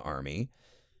Roman army,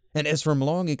 and as from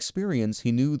long experience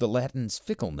he knew the Latins'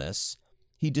 fickleness,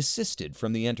 he desisted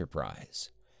from the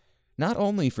enterprise. Not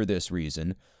only for this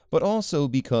reason, but also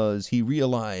because he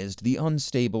realized the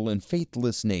unstable and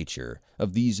faithless nature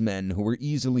of these men who were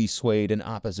easily swayed in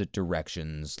opposite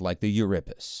directions like the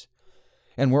Euripus,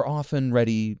 and were often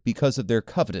ready, because of their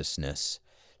covetousness,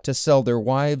 to sell their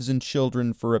wives and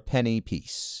children for a penny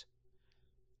piece.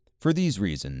 For these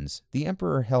reasons, the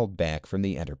emperor held back from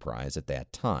the enterprise at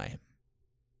that time."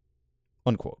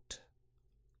 Unquote.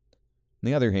 On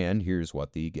the other hand, here's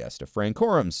what the Gesta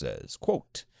Francorum says,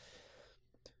 quote,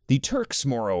 "The Turks,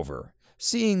 moreover,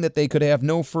 seeing that they could have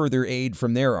no further aid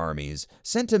from their armies,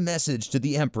 sent a message to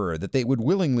the emperor that they would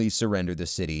willingly surrender the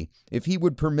city if he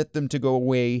would permit them to go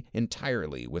away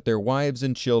entirely with their wives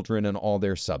and children and all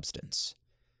their substance.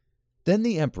 Then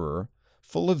the emperor,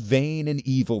 full of vain and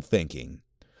evil thinking,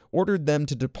 ordered them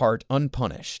to depart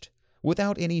unpunished,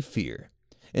 without any fear,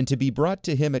 and to be brought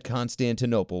to him at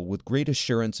Constantinople with great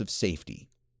assurance of safety.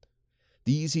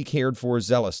 These he cared for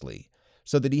zealously,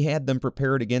 so that he had them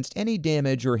prepared against any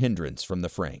damage or hindrance from the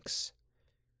Franks.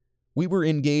 We were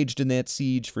engaged in that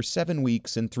siege for 7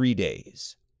 weeks and 3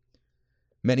 days.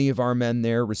 Many of our men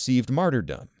there received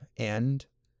martyrdom, and,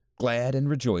 glad and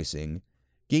rejoicing,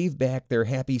 gave back their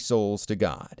happy souls to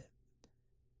God.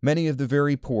 Many of the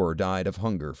very poor died of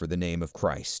hunger for the name of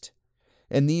Christ,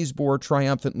 and these bore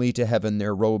triumphantly to heaven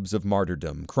their robes of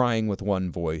martyrdom, crying with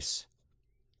one voice,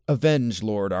 'Avenge,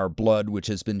 Lord, our blood which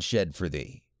has been shed for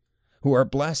thee, who are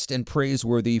blessed and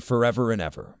praiseworthy forever and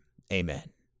ever.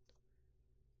 Amen.'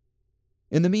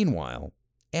 In the meanwhile,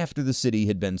 after the city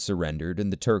had been surrendered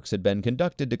and the Turks had been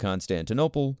conducted to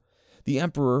Constantinople, the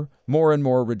emperor, more and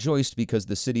more rejoiced because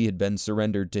the city had been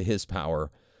surrendered to his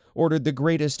power, ordered the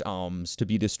greatest alms to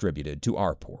be distributed to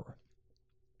our poor."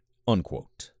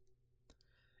 Unquote.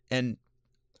 And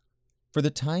for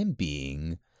the time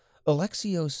being,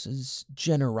 Alexios's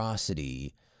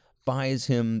generosity buys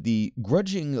him the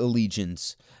grudging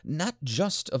allegiance not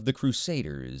just of the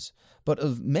Crusaders, but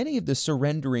of many of the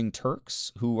surrendering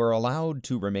Turks who are allowed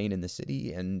to remain in the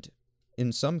city and,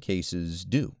 in some cases,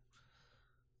 do.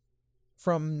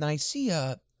 From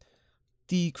Nicaea,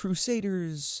 the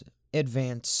Crusaders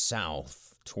advance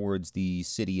south towards the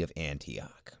city of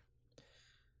Antioch.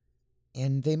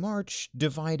 And they march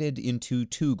divided into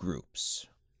 2 groups.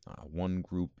 One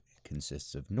group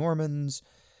consists of Normans,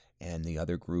 and the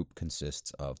other group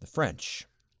consists of the French.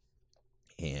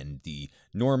 And the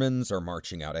Normans are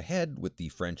marching out ahead with the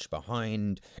French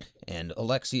behind, and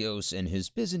Alexios and his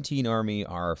Byzantine army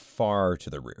are far to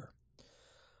the rear.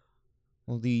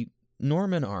 Well, the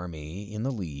Norman army in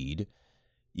the lead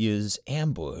is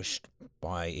ambushed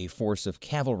by a force of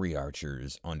cavalry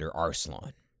archers under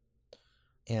Arslan.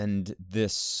 And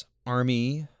this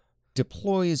army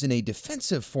deploys in a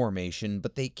defensive formation,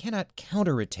 but they cannot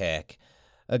counterattack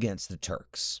against the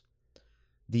Turks.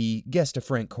 The Gesta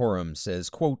Francorum says,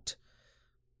 quote,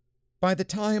 "By the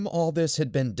time all this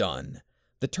had been done,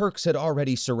 the Turks had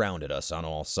already surrounded us on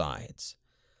all sides.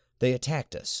 They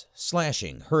attacked us,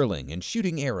 slashing, hurling, and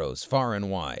shooting arrows far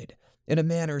and wide, in a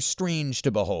manner strange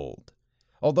to behold.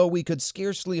 Although we could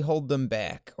scarcely hold them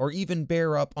back, or even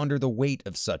bear up under the weight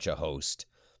of such a host,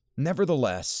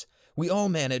 nevertheless, we all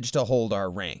managed to hold our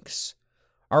ranks.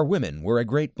 Our women were a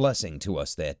great blessing to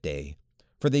us that day,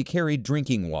 for they carried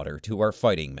drinking water to our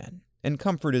fighting men, and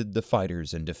comforted the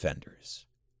fighters and defenders."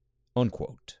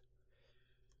 Unquote.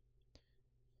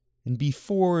 And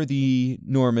before the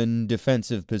Norman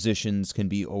defensive positions can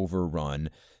be overrun,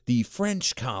 the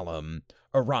French column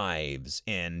arrives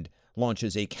and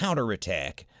launches a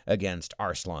counterattack against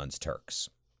Arslan's Turks.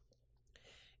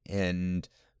 And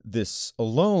this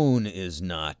alone is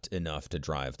not enough to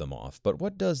drive them off, but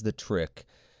what does the trick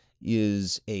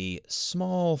is a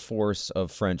small force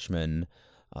of Frenchmen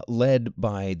led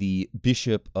by the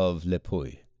Bishop of Le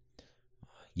Puy.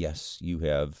 Yes, you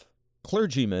have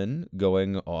clergymen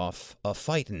going off a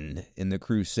fightin' in the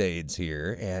Crusades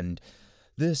here, and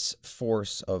this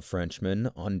force of Frenchmen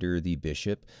under the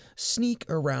bishop sneak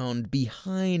around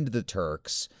behind the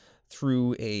Turks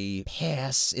through a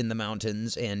pass in the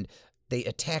mountains, and they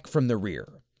attack from the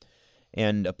rear.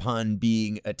 And upon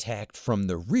being attacked from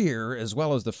the rear as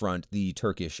well as the front, the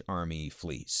Turkish army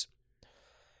flees.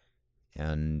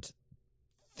 And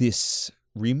this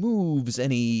removes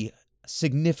any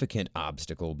significant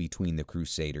obstacle between the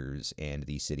Crusaders and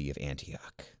the city of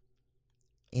Antioch.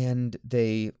 And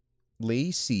they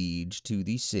lay siege to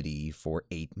the city for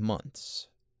 8 months,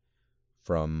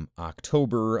 from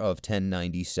October of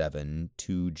 1097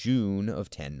 to June of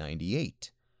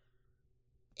 1098.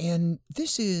 And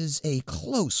this is a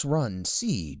close-run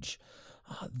siege.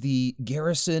 The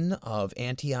garrison of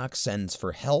Antioch sends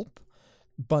for help,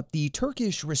 but the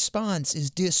Turkish response is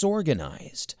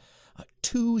disorganized.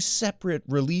 2 separate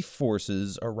relief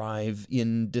forces arrive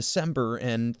in December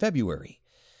and February.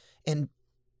 And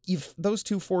if those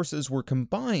 2 forces were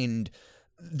combined,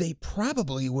 they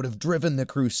probably would have driven the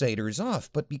Crusaders off,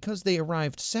 but because they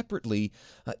arrived separately,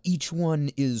 each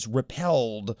one is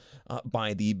repelled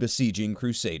by the besieging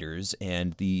Crusaders,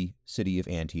 and the city of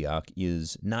Antioch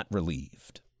is not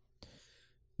relieved.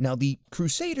 Now, the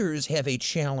Crusaders have a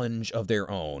challenge of their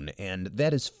own, and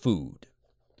that is food.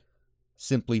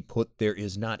 Simply put, there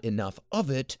is not enough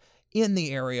of it in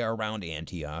the area around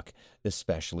Antioch,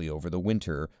 especially over the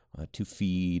winter, to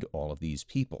feed all of these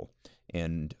people.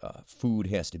 And food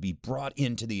has to be brought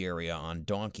into the area on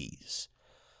donkeys.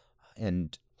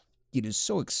 And it is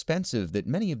so expensive that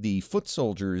many of the foot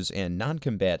soldiers and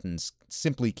non-combatants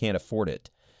simply can't afford it,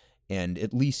 and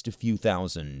at least a few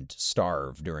thousand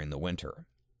starve during the winter.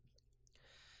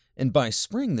 And by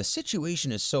spring, the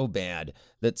situation is so bad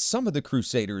that some of the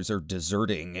Crusaders are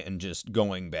deserting and just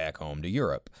going back home to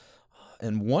Europe.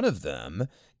 And one of them,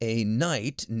 a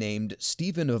knight named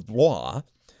Stephen of Blois,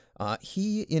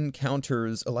 he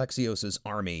encounters Alexios'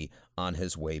 army on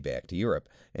his way back to Europe,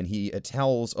 and he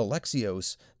tells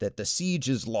Alexios that the siege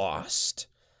is lost.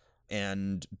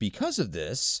 And because of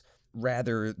this,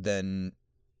 rather than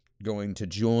going to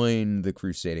join the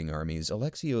crusading armies,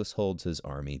 Alexios holds his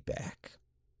army back.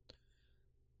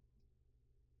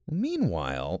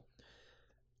 Meanwhile,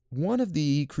 one of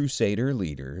the crusader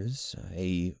leaders,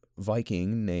 a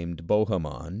Viking named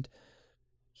Bohemond,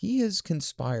 he has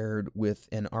conspired with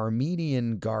an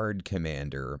Armenian guard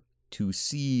commander to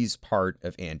seize part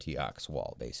of Antioch's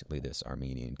wall. Basically, this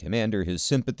Armenian commander, his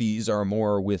sympathies are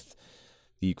more with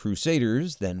the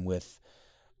Crusaders than with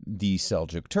the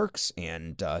Seljuk Turks,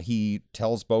 and he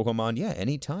tells Bohemond, yeah,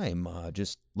 anytime,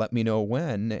 just let me know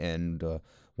when, and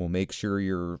we'll make sure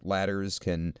your ladders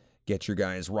can get your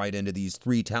guys right into these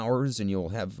 3 towers, and you'll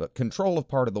have control of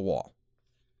part of the wall.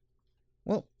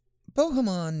 Well,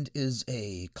 Bohemond is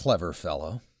a clever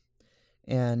fellow,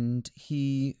 and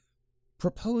he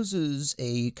proposes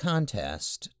a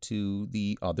contest to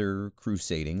the other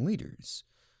crusading leaders.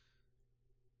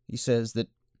 He says that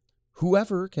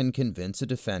whoever can convince a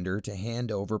defender to hand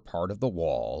over part of the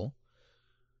wall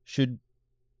should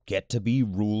get to be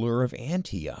ruler of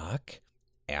Antioch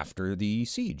after the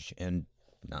siege. And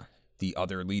the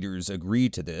other leaders agree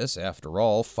to this. After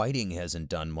all, fighting hasn't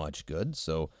done much good,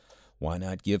 so why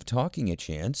not give talking a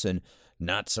chance? And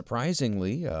not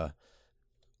surprisingly,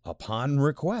 upon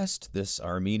request, this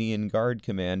Armenian guard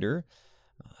commander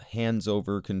hands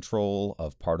over control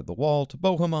of part of the wall to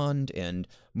Bohemond, and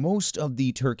most of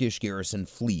the Turkish garrison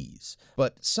flees.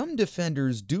 But some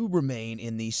defenders do remain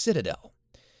in the citadel,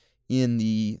 in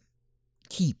the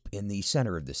keep in the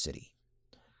center of the city.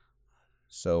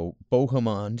 So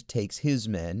Bohemond takes his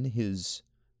men, his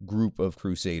group of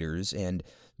crusaders, and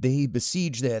they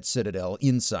besiege that citadel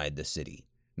inside the city.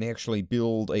 They actually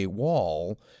build a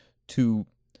wall to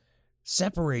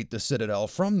separate the citadel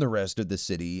from the rest of the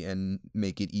city and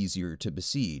make it easier to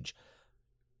besiege.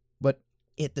 But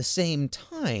at the same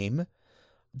time,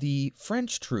 the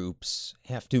French troops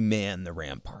have to man the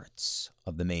ramparts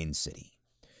of the main city,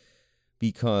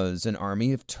 because an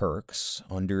army of Turks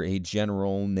under a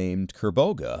general named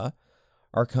Kerboga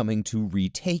are coming to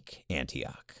retake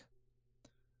Antioch.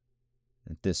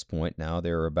 At this point now,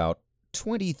 there are about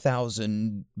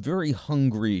 20,000 very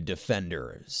hungry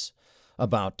defenders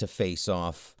about to face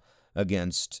off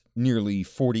against nearly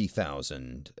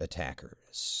 40,000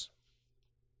 attackers.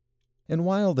 And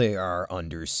while they are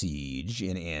under siege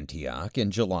in Antioch in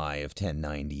July of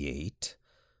 1098,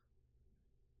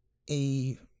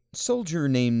 a soldier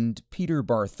named Peter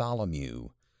Bartholomew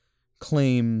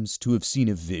claims to have seen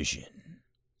a vision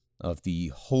of the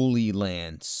Holy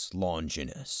Lance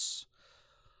Longinus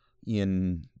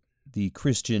in the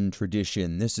Christian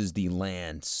tradition, this is the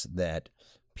lance that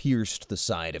pierced the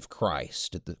side of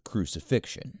Christ at the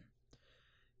crucifixion.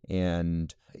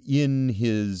 And in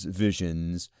his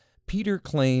visions, Peter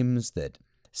claims that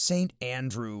St.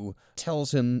 Andrew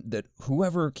tells him that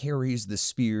whoever carries the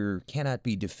spear cannot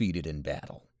be defeated in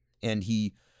battle. And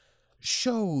he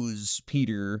shows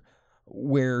Peter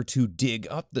where to dig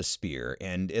up the spear,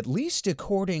 and at least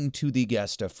according to the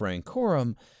Gesta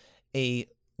Francorum, a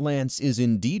lance is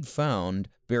indeed found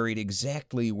buried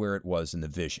exactly where it was in the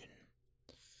vision.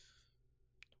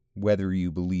 Whether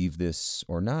you believe this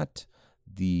or not,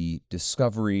 the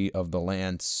discovery of the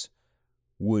lance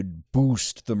would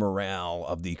boost the morale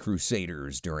of the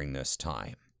Crusaders during this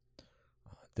time.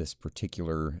 This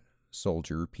particular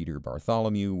soldier, Peter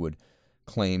Bartholomew, would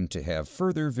claim to have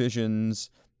further visions,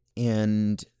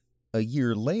 and a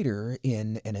year later,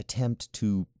 in an attempt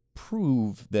to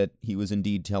prove that he was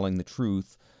indeed telling the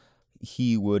truth,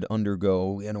 he would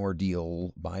undergo an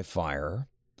ordeal by fire.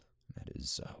 That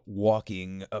is,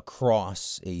 walking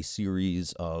across a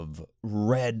series of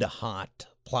red-hot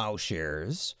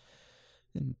plowshares,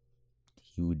 and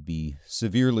he would be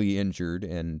severely injured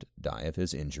and die of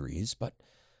his injuries, but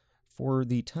for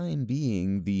the time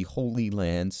being, the Holy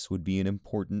Lance would be an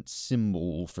important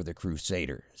symbol for the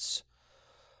Crusaders.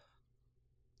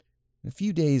 A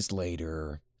few days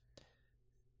later,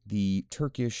 the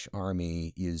Turkish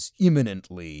army is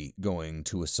imminently going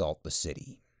to assault the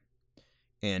city.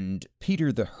 And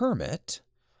Peter the Hermit,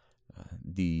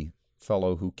 the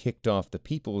fellow who kicked off the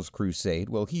People's Crusade,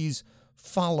 well, he's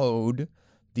followed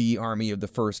the army of the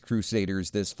First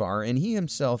Crusaders this far, and he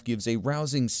himself gives a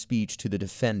rousing speech to the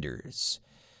defenders.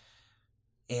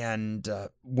 And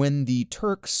when the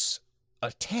Turks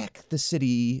attack the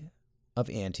city of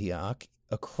Antioch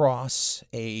across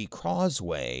a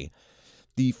causeway,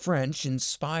 the French,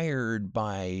 inspired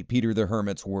by Peter the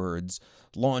Hermit's words,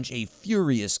 launch a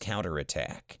furious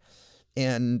counterattack.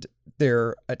 And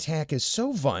their attack is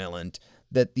so violent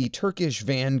that the Turkish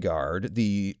vanguard,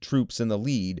 the troops in the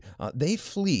lead, they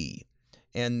flee.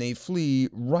 And they flee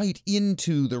right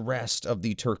into the rest of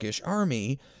the Turkish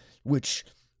army, which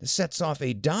sets off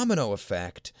a domino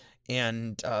effect,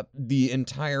 and the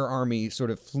entire army sort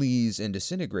of flees and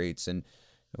disintegrates. And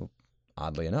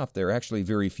oddly enough, there are actually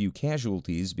very few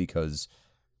casualties because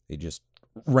they just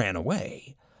ran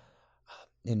away.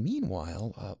 And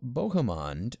meanwhile,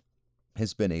 Bohemond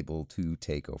has been able to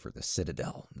take over the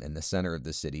citadel in the center of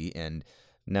the city, and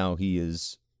now he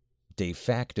is de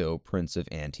facto Prince of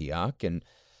Antioch, and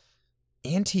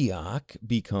Antioch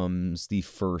becomes the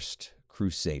first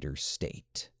Crusader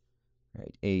state,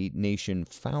 right? A nation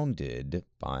founded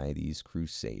by these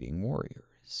crusading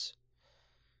warriors.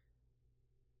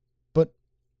 But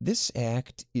this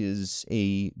act is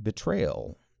a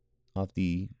betrayal of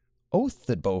the oath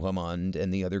that Bohemond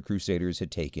and the other crusaders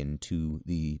had taken to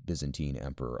the Byzantine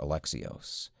Emperor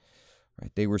Alexios.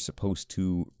 Right? They were supposed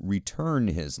to return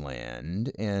his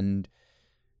land, and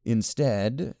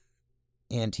instead,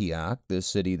 Antioch, the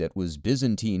city that was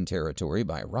Byzantine territory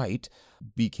by right,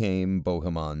 became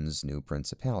Bohemond's new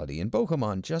principality. And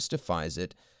Bohemond justifies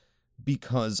it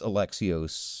because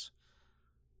Alexios,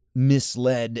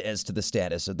 misled as to the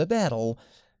status of the battle,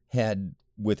 had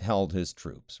withheld his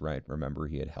troops, right? Remember,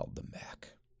 he had held them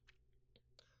back.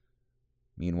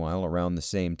 Meanwhile, around the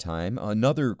same time,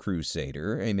 another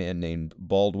crusader, a man named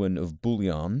Baldwin of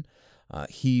Bouillon,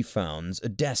 he founds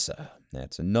Edessa.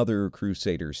 That's another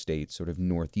crusader state sort of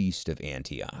northeast of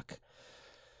Antioch.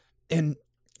 And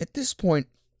at this point,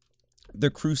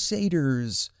 the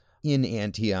crusaders in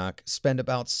Antioch spend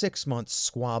about 6 months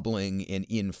squabbling and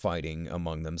infighting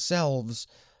among themselves,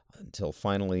 until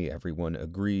finally everyone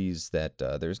agrees that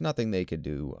there's nothing they could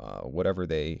do. Whatever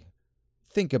they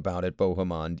think about it,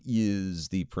 Bohemond is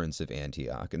the Prince of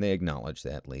Antioch, and they acknowledge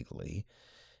that legally.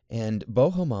 And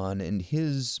Bohemond and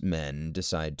his men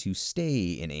decide to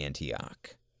stay in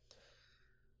Antioch.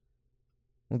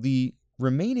 Well, the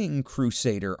remaining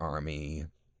Crusader army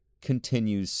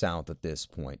continues south at this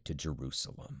point to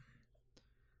Jerusalem.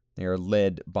 They are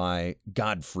led by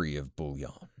Godfrey of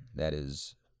Bouillon, that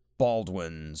is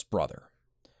Baldwin's brother.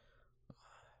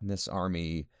 And this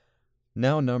army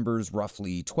now numbers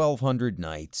roughly 1,200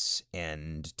 knights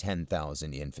and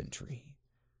 10,000 infantry.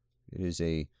 It is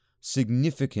a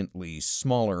significantly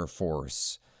smaller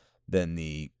force than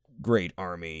the great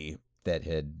army that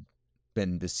had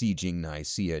been besieging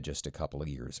Nicaea just a couple of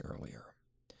years earlier.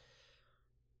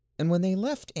 And when they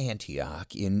left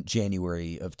Antioch in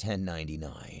January of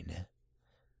 1099,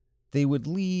 they would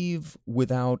leave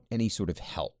without any sort of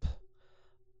help.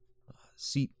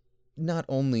 See, not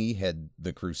only had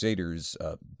the Crusaders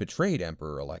betrayed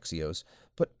Emperor Alexios,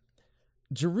 but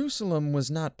Jerusalem was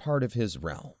not part of his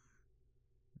realm.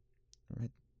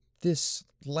 Right? This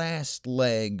last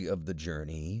leg of the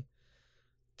journey,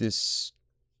 this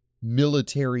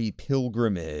military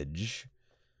pilgrimage,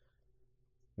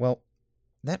 well,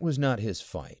 that was not his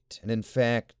fight. And in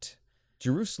fact,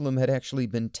 Jerusalem had actually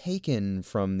been taken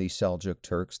from the Seljuk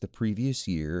Turks the previous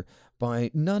year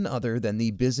by none other than the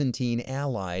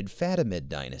Byzantine-allied Fatimid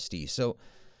dynasty. So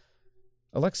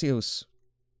Alexios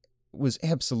was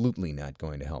absolutely not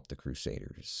going to help the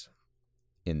Crusaders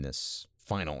in this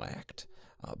final act.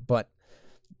 But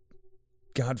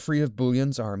Godfrey of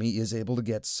Buillion's army is able to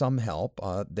get some help.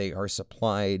 They are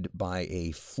supplied by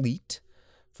a fleet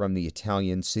from the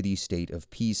Italian city-state of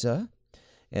Pisa,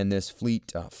 and this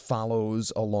fleet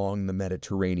follows along the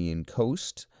Mediterranean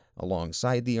coast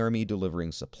alongside the army,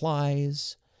 delivering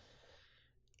supplies.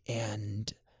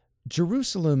 And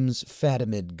Jerusalem's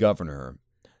Fatimid governor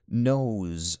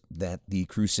knows that the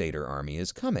Crusader army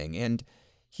is coming, and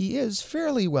he is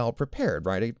fairly well prepared,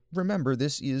 right? Remember,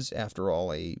 this is, after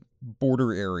all, a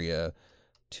border area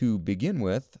to begin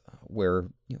with, where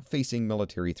facing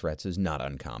military threats is not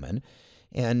uncommon.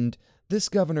 And this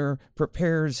governor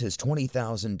prepares his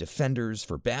 20,000 defenders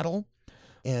for battle,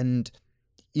 and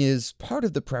is part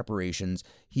of the preparations,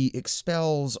 he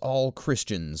expels all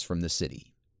Christians from the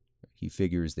city. He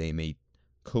figures they may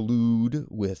collude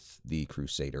with the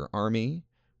Crusader army.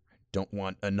 Don't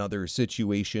want another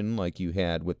situation like you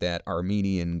had with that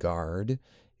Armenian guard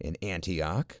in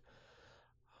Antioch.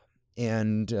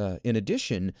 And in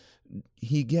addition,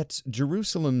 he gets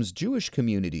Jerusalem's Jewish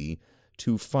community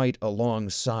to fight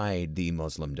alongside the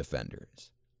Muslim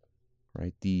defenders.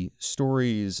 Right? The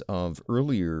stories of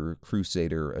earlier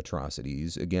Crusader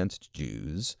atrocities against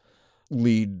Jews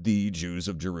lead the Jews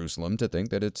of Jerusalem to think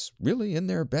that it's really in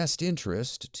their best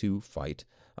interest to fight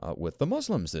with the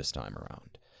Muslims this time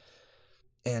around.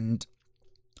 And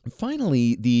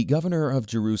finally, the governor of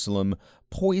Jerusalem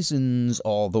poisons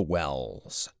all the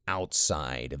wells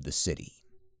outside of the city.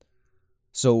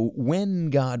 So when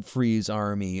Godfrey's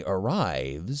army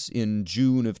arrives in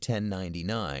June of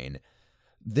 1099,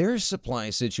 their supply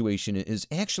situation is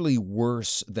actually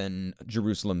worse than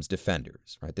Jerusalem's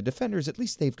defenders, right? The defenders, at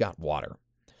least they've got water.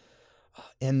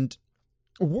 And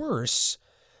worse,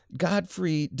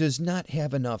 Godfrey does not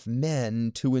have enough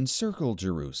men to encircle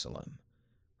Jerusalem,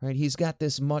 right? He's got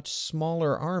this much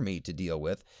smaller army to deal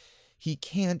with. He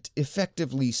can't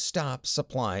effectively stop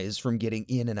supplies from getting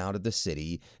in and out of the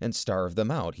city and starve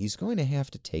them out. He's going to have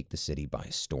to take the city by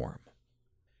storm.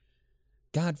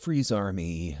 Godfrey's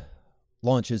army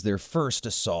launches their first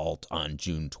assault on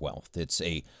June 12th. It's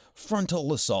a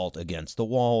frontal assault against the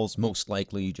walls, most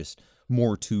likely just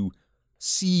more to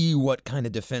see what kind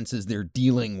of defenses they're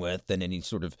dealing with than any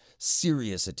sort of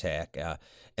serious attack.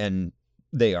 And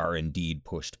they are indeed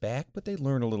pushed back, but they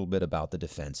learn a little bit about the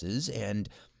defenses, and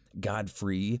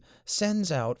Godfrey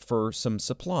sends out for some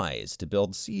supplies to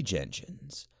build siege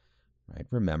engines. Right?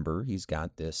 Remember, he's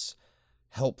got this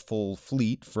helpful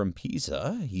fleet from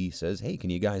Pisa. He says, hey, can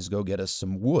you guys go get us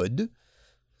some wood?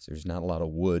 So there's not a lot of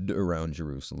wood around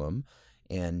Jerusalem.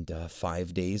 And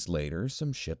 5 days later,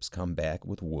 some ships come back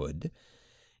with wood.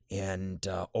 And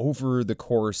over the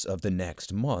course of the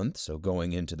next month, so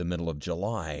going into the middle of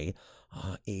July,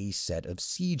 a set of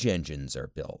siege engines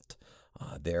are built.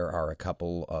 There are a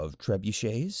couple of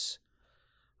trebuchets,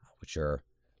 which are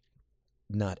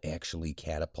not actually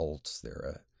catapults.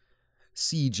 They're a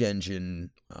siege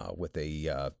engine with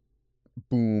a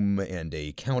boom and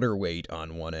a counterweight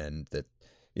on one end that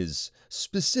is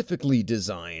specifically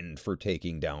designed for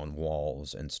taking down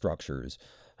walls and structures.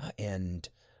 And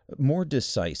more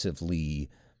decisively,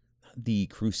 the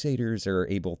Crusaders are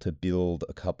able to build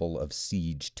a couple of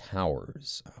siege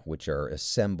towers, which are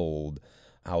assembled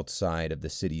outside of the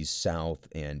city's south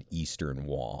and eastern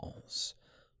walls.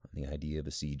 The idea of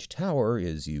a siege tower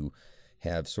is you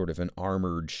have sort of an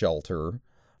armored shelter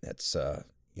that's a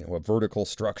vertical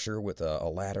structure with a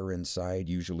ladder inside,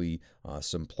 usually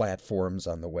some platforms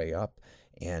on the way up,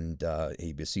 and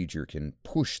a besieger can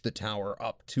push the tower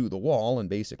up to the wall and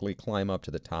basically climb up to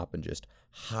the top and just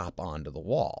hop onto the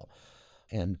wall.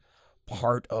 And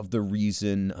part of the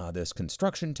reason this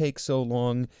construction takes so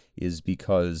long is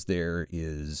because there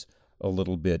is a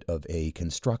little bit of a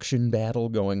construction battle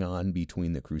going on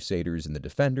between the Crusaders and the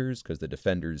defenders, because the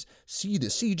defenders see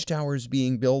the siege towers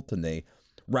being built and they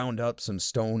round up some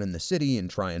stone in the city and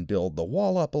try and build the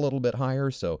wall up a little bit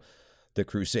higher. So the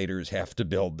Crusaders have to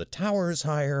build the towers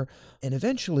higher. And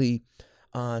eventually,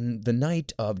 on the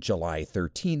night of July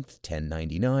 13th,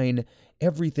 1099,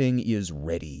 everything is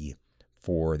ready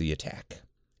for the attack,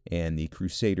 and the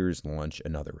Crusaders launch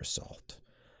another assault.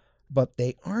 but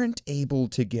they aren't able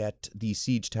to get the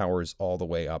siege towers all the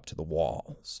way up to the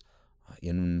walls.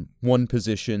 In one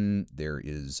position, there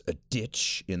is a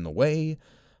ditch in the way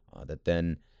that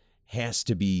then has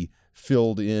to be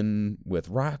filled in with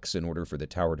rocks in order for the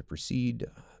tower to proceed.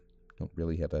 Don't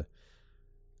really have a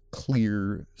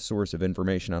clear source of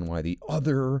information on why the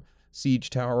other siege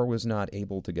tower was not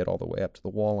able to get all the way up to the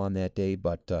wall on that day,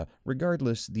 but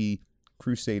regardless, the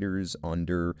Crusaders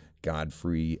under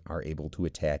Godfrey are able to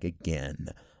attack again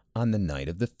on the night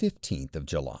of the 15th of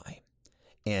July.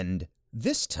 And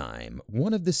this time,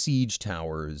 one of the siege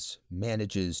towers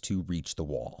manages to reach the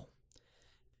wall.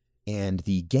 And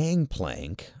the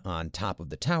gangplank on top of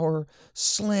the tower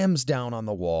slams down on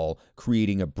the wall,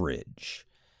 creating a bridge.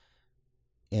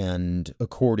 And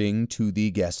according to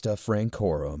the Gesta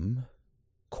Francorum,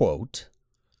 quote,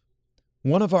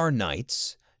 "One of our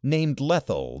knights, named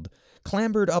Lethold,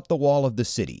 clambered up the wall of the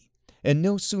city, and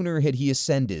no sooner had he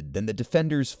ascended than the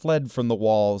defenders fled from the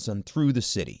walls and through the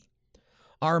city.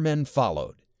 Our men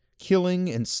followed, killing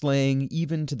and slaying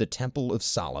even to the Temple of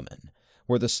Solomon,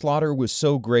 where the slaughter was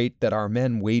so great that our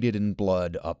men waded in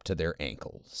blood up to their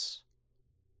ankles."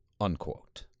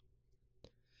 Unquote.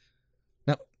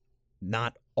 Now,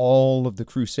 not all of the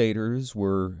Crusaders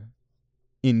were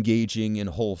engaging in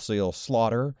wholesale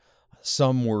slaughter.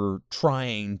 Some were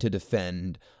trying to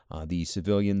defend the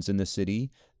civilians in the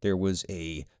city. There was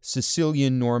a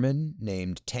Sicilian Norman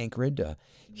named Tancred.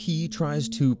 He tries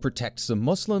to protect some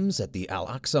Muslims at the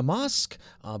Al-Aqsa Mosque,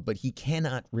 but he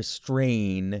cannot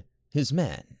restrain his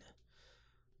men.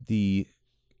 The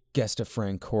Gesta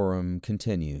Francorum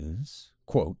continues,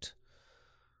 quote,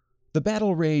 "The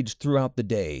battle raged throughout the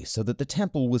day so that the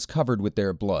temple was covered with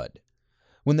their blood.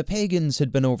 When the pagans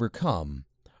had been overcome,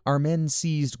 our men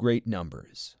seized great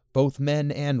numbers, both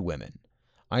men and women,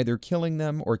 either killing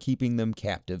them or keeping them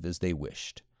captive as they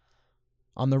wished.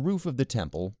 On the roof of the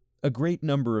temple, a great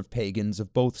number of pagans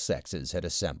of both sexes had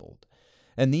assembled,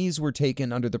 and these were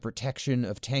taken under the protection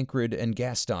of Tancred and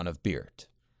Gaston of Beert.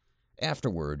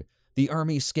 Afterward, the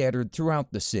army scattered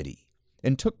throughout the city,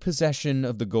 and took possession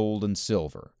of the gold and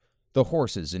silver, the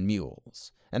horses and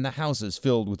mules, and the houses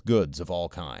filled with goods of all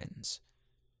kinds.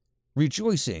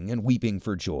 Rejoicing and weeping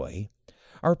for joy,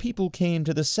 our people came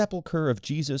to the sepulchre of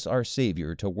Jesus our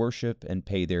Savior to worship and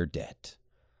pay their debt."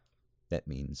 That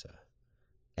means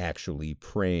actually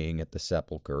praying at the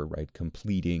sepulchre, right?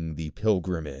 Completing the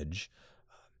pilgrimage.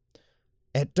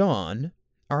 "At dawn,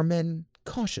 our men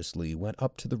cautiously went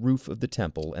up to the roof of the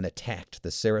temple and attacked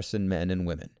the Saracen men and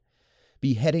women,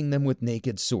 beheading them with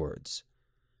naked swords.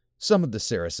 Some of the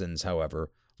Saracens,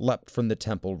 however, leapt from the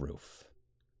temple roof.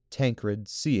 Tancred,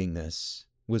 seeing this,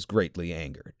 was greatly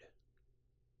angered."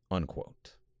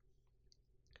 Unquote.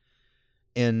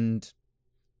 And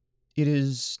it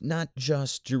is not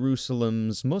just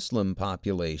Jerusalem's Muslim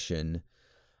population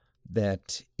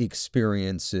that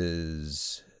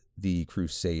experiences the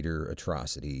Crusader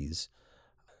atrocities.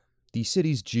 The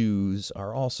city's Jews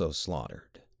are also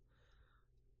slaughtered.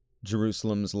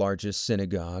 Jerusalem's largest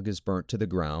synagogue is burnt to the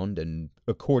ground, and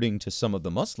according to some of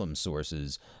the Muslim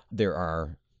sources, there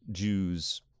are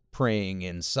Jews praying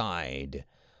inside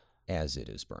as it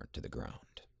is burnt to the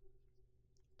ground.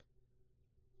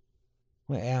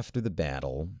 After the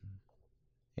battle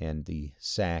and the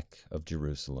sack of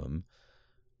Jerusalem,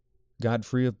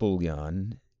 Godfrey of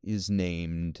Bouillon is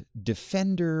named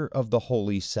Defender of the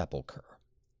Holy Sepulchre.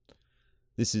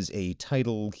 This is a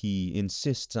title he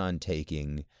insists on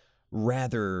taking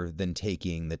rather than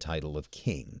taking the title of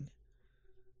king.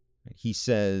 He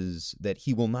says that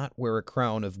he will not wear a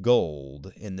crown of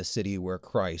gold in the city where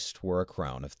Christ wore a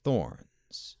crown of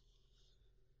thorns.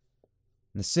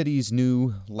 The city's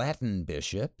new Latin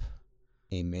bishop,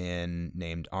 a man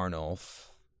named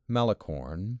Arnulf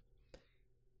Melicorn,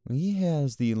 he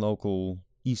has the local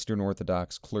Eastern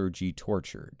Orthodox clergy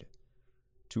tortured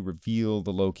to reveal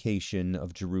the location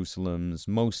of Jerusalem's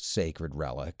most sacred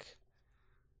relic,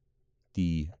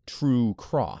 the true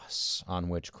cross on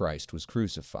which Christ was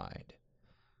crucified.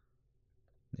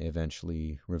 They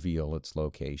eventually reveal its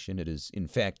location. It is, in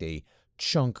fact, a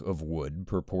chunk of wood,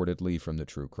 purportedly from the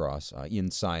true cross,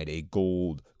 inside a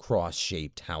gold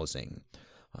cross-shaped housing.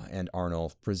 And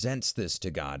Arnulf presents this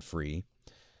to Godfrey,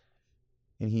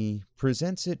 and he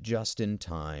presents it just in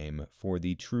time for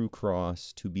the true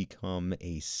cross to become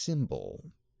a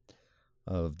symbol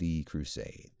of the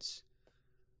Crusades.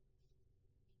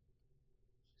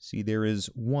 See, there is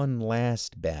one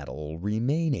last battle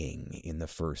remaining in the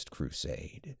First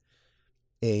Crusade.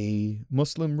 A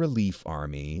Muslim relief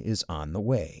army is on the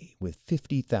way with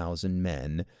 50,000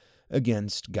 men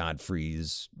against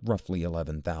Godfrey's roughly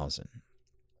 11,000.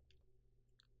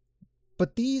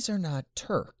 But these are not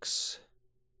Turks.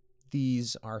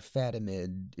 These are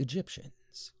Fatimid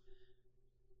Egyptians.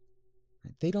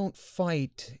 They don't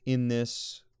fight in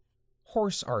this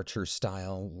horse archer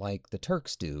style like the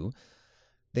Turks do.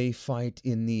 They fight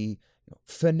in the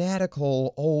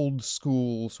fanatical, old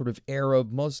school, sort of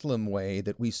Arab Muslim way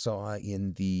that we saw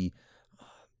in the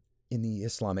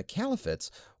Islamic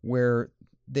caliphates, where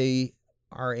they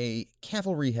are a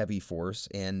cavalry-heavy force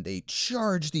and they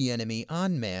charge the enemy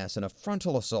en masse in a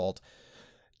frontal assault,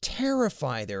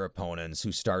 terrify their opponents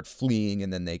who start fleeing,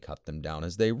 and then they cut them down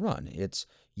as they run. It's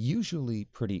usually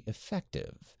pretty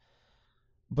effective.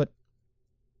 But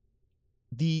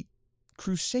the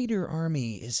Crusader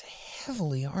army is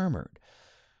heavily armored.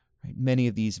 Right? Many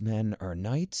of these men are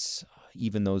knights.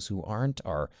 Even those who aren't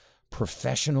are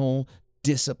professional,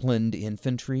 disciplined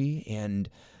infantry, and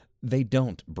they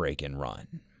don't break and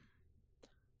run.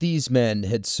 These men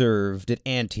had served at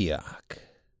Antioch.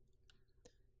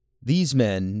 These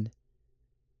men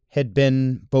had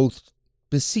been both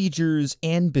besiegers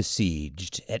and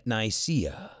besieged at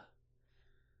Nicaea.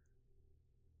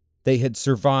 They had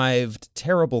survived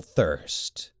terrible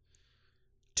thirst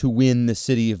to win the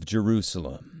city of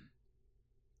Jerusalem,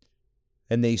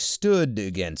 and they stood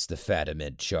against the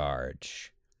Fatimid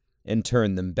charge and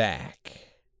turned them back.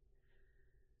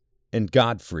 And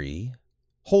Godfrey,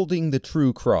 holding the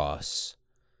true cross,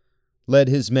 led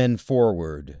his men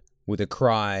forward with a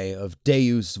cry of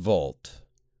Deus Vult,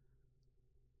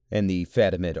 and the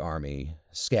Fatimid army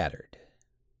scattered.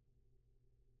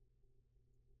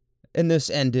 And this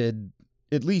ended,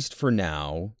 at least for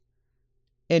now,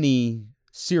 any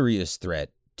serious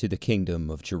threat to the kingdom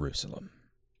of Jerusalem.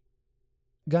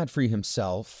 Godfrey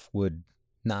himself would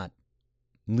not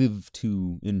live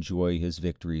to enjoy his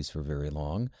victories for very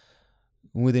long.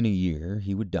 Within a year,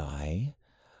 he would die,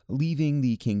 leaving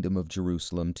the kingdom of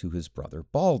Jerusalem to his brother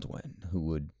Baldwin, who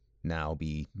would now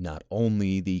be not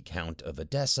only the Count of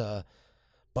Edessa,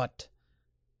 but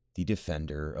the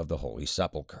defender of the Holy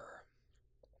Sepulchre.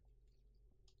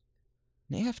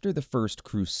 After the First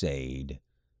Crusade,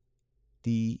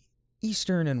 the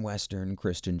Eastern and Western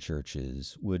Christian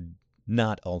churches would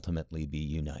not ultimately be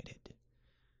united.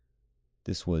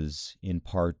 This was in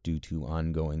part due to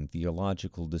ongoing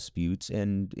theological disputes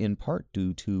and in part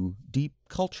due to deep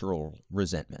cultural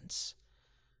resentments.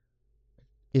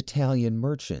 Italian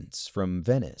merchants from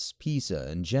Venice, Pisa,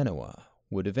 and Genoa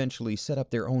would eventually set up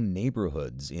their own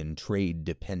neighborhoods in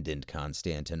trade-dependent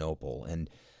Constantinople, and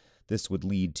this would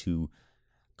lead to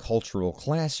cultural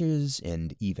clashes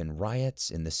and even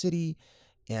riots in the city,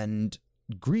 and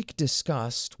Greek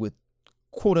disgust with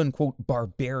quote-unquote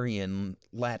barbarian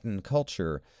Latin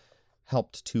culture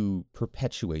helped to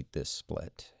perpetuate this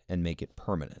split and make it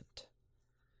permanent.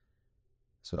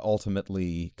 So it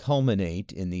ultimately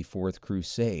culminate in the Fourth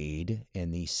Crusade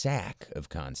and the sack of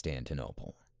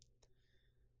Constantinople.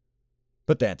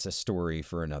 But that's a story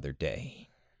for another day.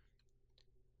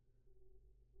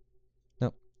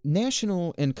 Now,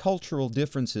 national and cultural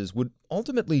differences would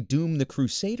ultimately doom the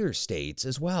Crusader states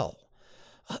as well.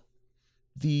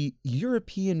 The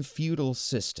European feudal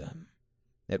system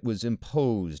that was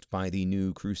imposed by the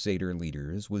new Crusader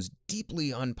leaders was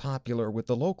deeply unpopular with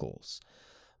the locals,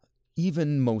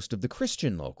 even most of the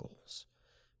Christian locals.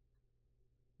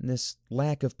 And this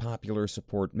lack of popular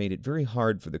support made it very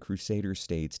hard for the Crusader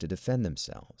states to defend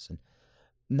themselves. And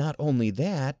not only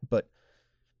that, but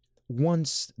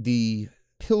once the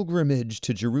pilgrimage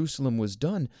to Jerusalem was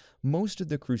done, most of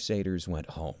the Crusaders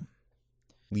went home,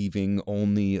 leaving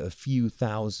only a few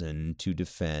thousand to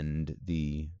defend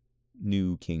the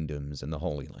new kingdoms in the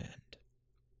Holy Land.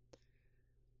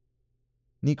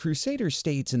 The Crusader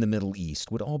states in the Middle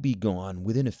East would all be gone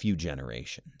within a few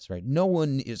generations, right? No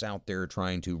one is out there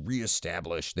trying to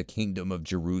reestablish the kingdom of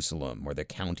Jerusalem or the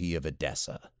county of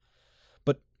Edessa.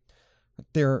 But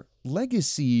their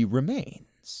legacy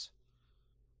remains.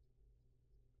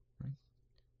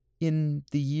 In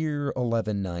the year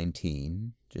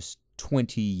 1119, just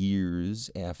 20 years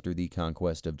after the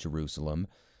conquest of Jerusalem,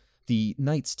 the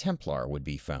Knights Templar would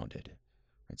be founded.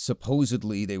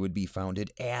 Supposedly, they would be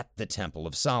founded at the Temple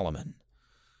of Solomon.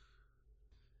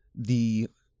 The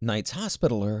Knights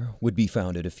Hospitaller would be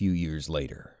founded a few years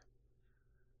later.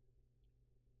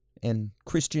 And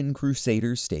Christian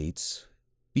Crusader states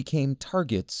became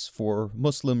targets for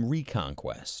Muslim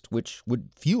reconquest, which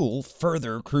would fuel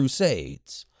further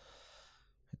crusades.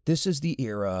 This is the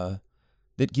era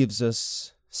that gives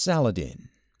us Saladin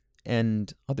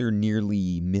and other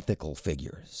nearly mythical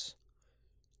figures.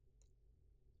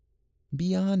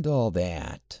 Beyond all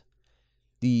that,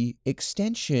 the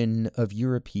extension of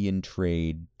European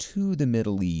trade to the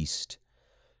Middle East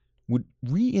would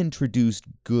reintroduce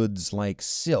goods like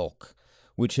silk,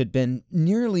 which had been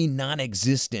nearly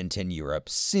non-existent in Europe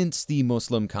since the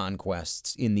Muslim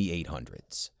conquests in the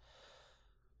 800s.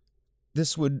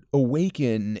 This would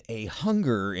awaken a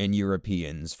hunger in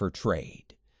Europeans for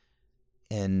trade.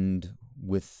 And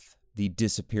with the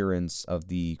disappearance of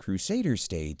the Crusader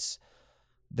states,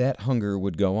 that hunger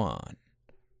would go on.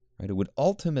 Right? It would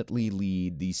ultimately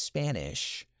lead the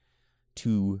Spanish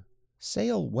to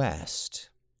sail west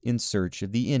in search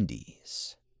of the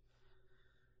Indies.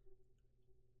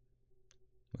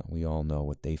 Well, we all know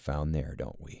what they found there,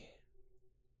 don't we?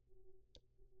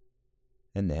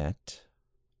 And that,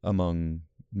 among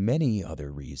many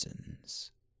other reasons,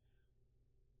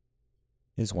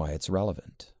 is why it's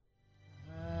relevant.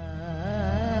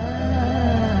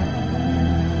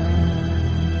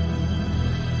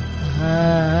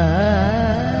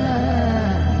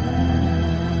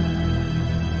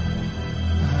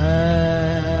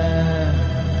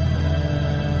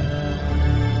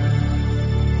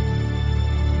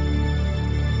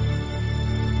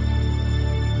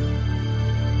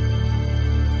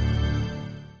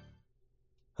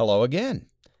 Hello again.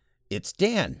 It's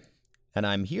Dan, and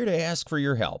I'm here to ask for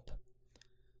your help.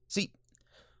 See,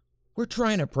 we're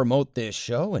trying to promote this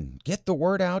show and get the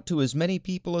word out to as many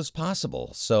people as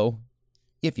possible, so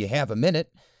if you have a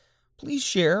minute, please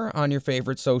share on your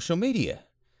favorite social media.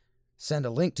 Send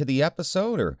a link to the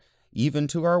episode or even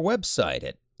to our website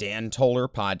at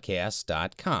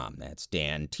dantollerpodcast.com. That's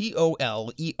Dan,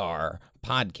 T-O-L-E-R,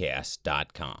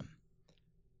 podcast.com.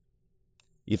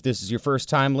 If this is your first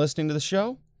time listening to the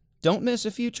show, don't miss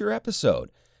a future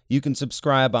episode. You can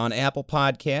subscribe on Apple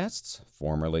Podcasts,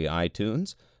 formerly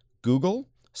iTunes, Google,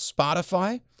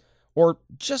 Spotify, or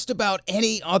just about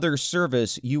any other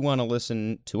service you want to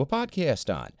listen to a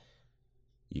podcast on.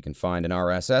 You can find an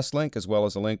RSS link as well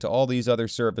as a link to all these other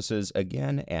services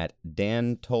again at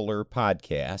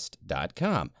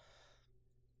dantollerpodcast.com.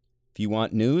 If you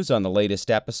want news on the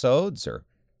latest episodes or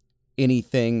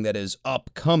anything that is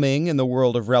upcoming in the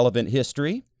world of relevant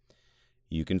history,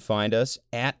 you can find us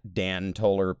at Dan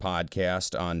Toller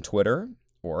Podcast on Twitter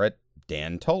or at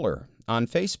Dan Toller on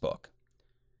Facebook.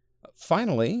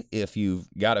 Finally, if you've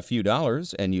got a few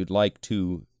dollars and you'd like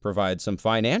to provide some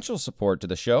financial support to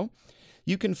the show,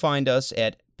 you can find us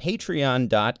at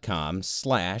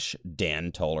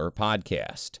patreon.com/Dan Toller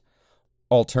Podcast.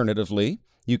 Alternatively,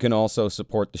 you can also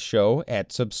support the show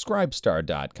at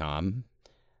subscribestar.com.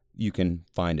 You can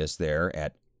find us there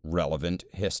at Relevant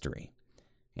History.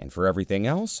 And for everything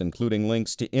else, including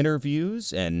links to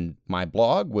interviews and my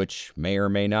blog, which may or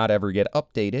may not ever get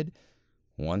updated,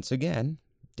 once again,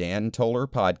 Dan Toller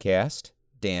Podcast,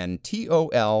 Dan,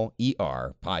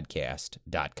 T-O-L-E-R,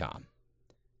 podcast.com.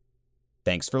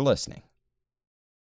 Thanks for listening.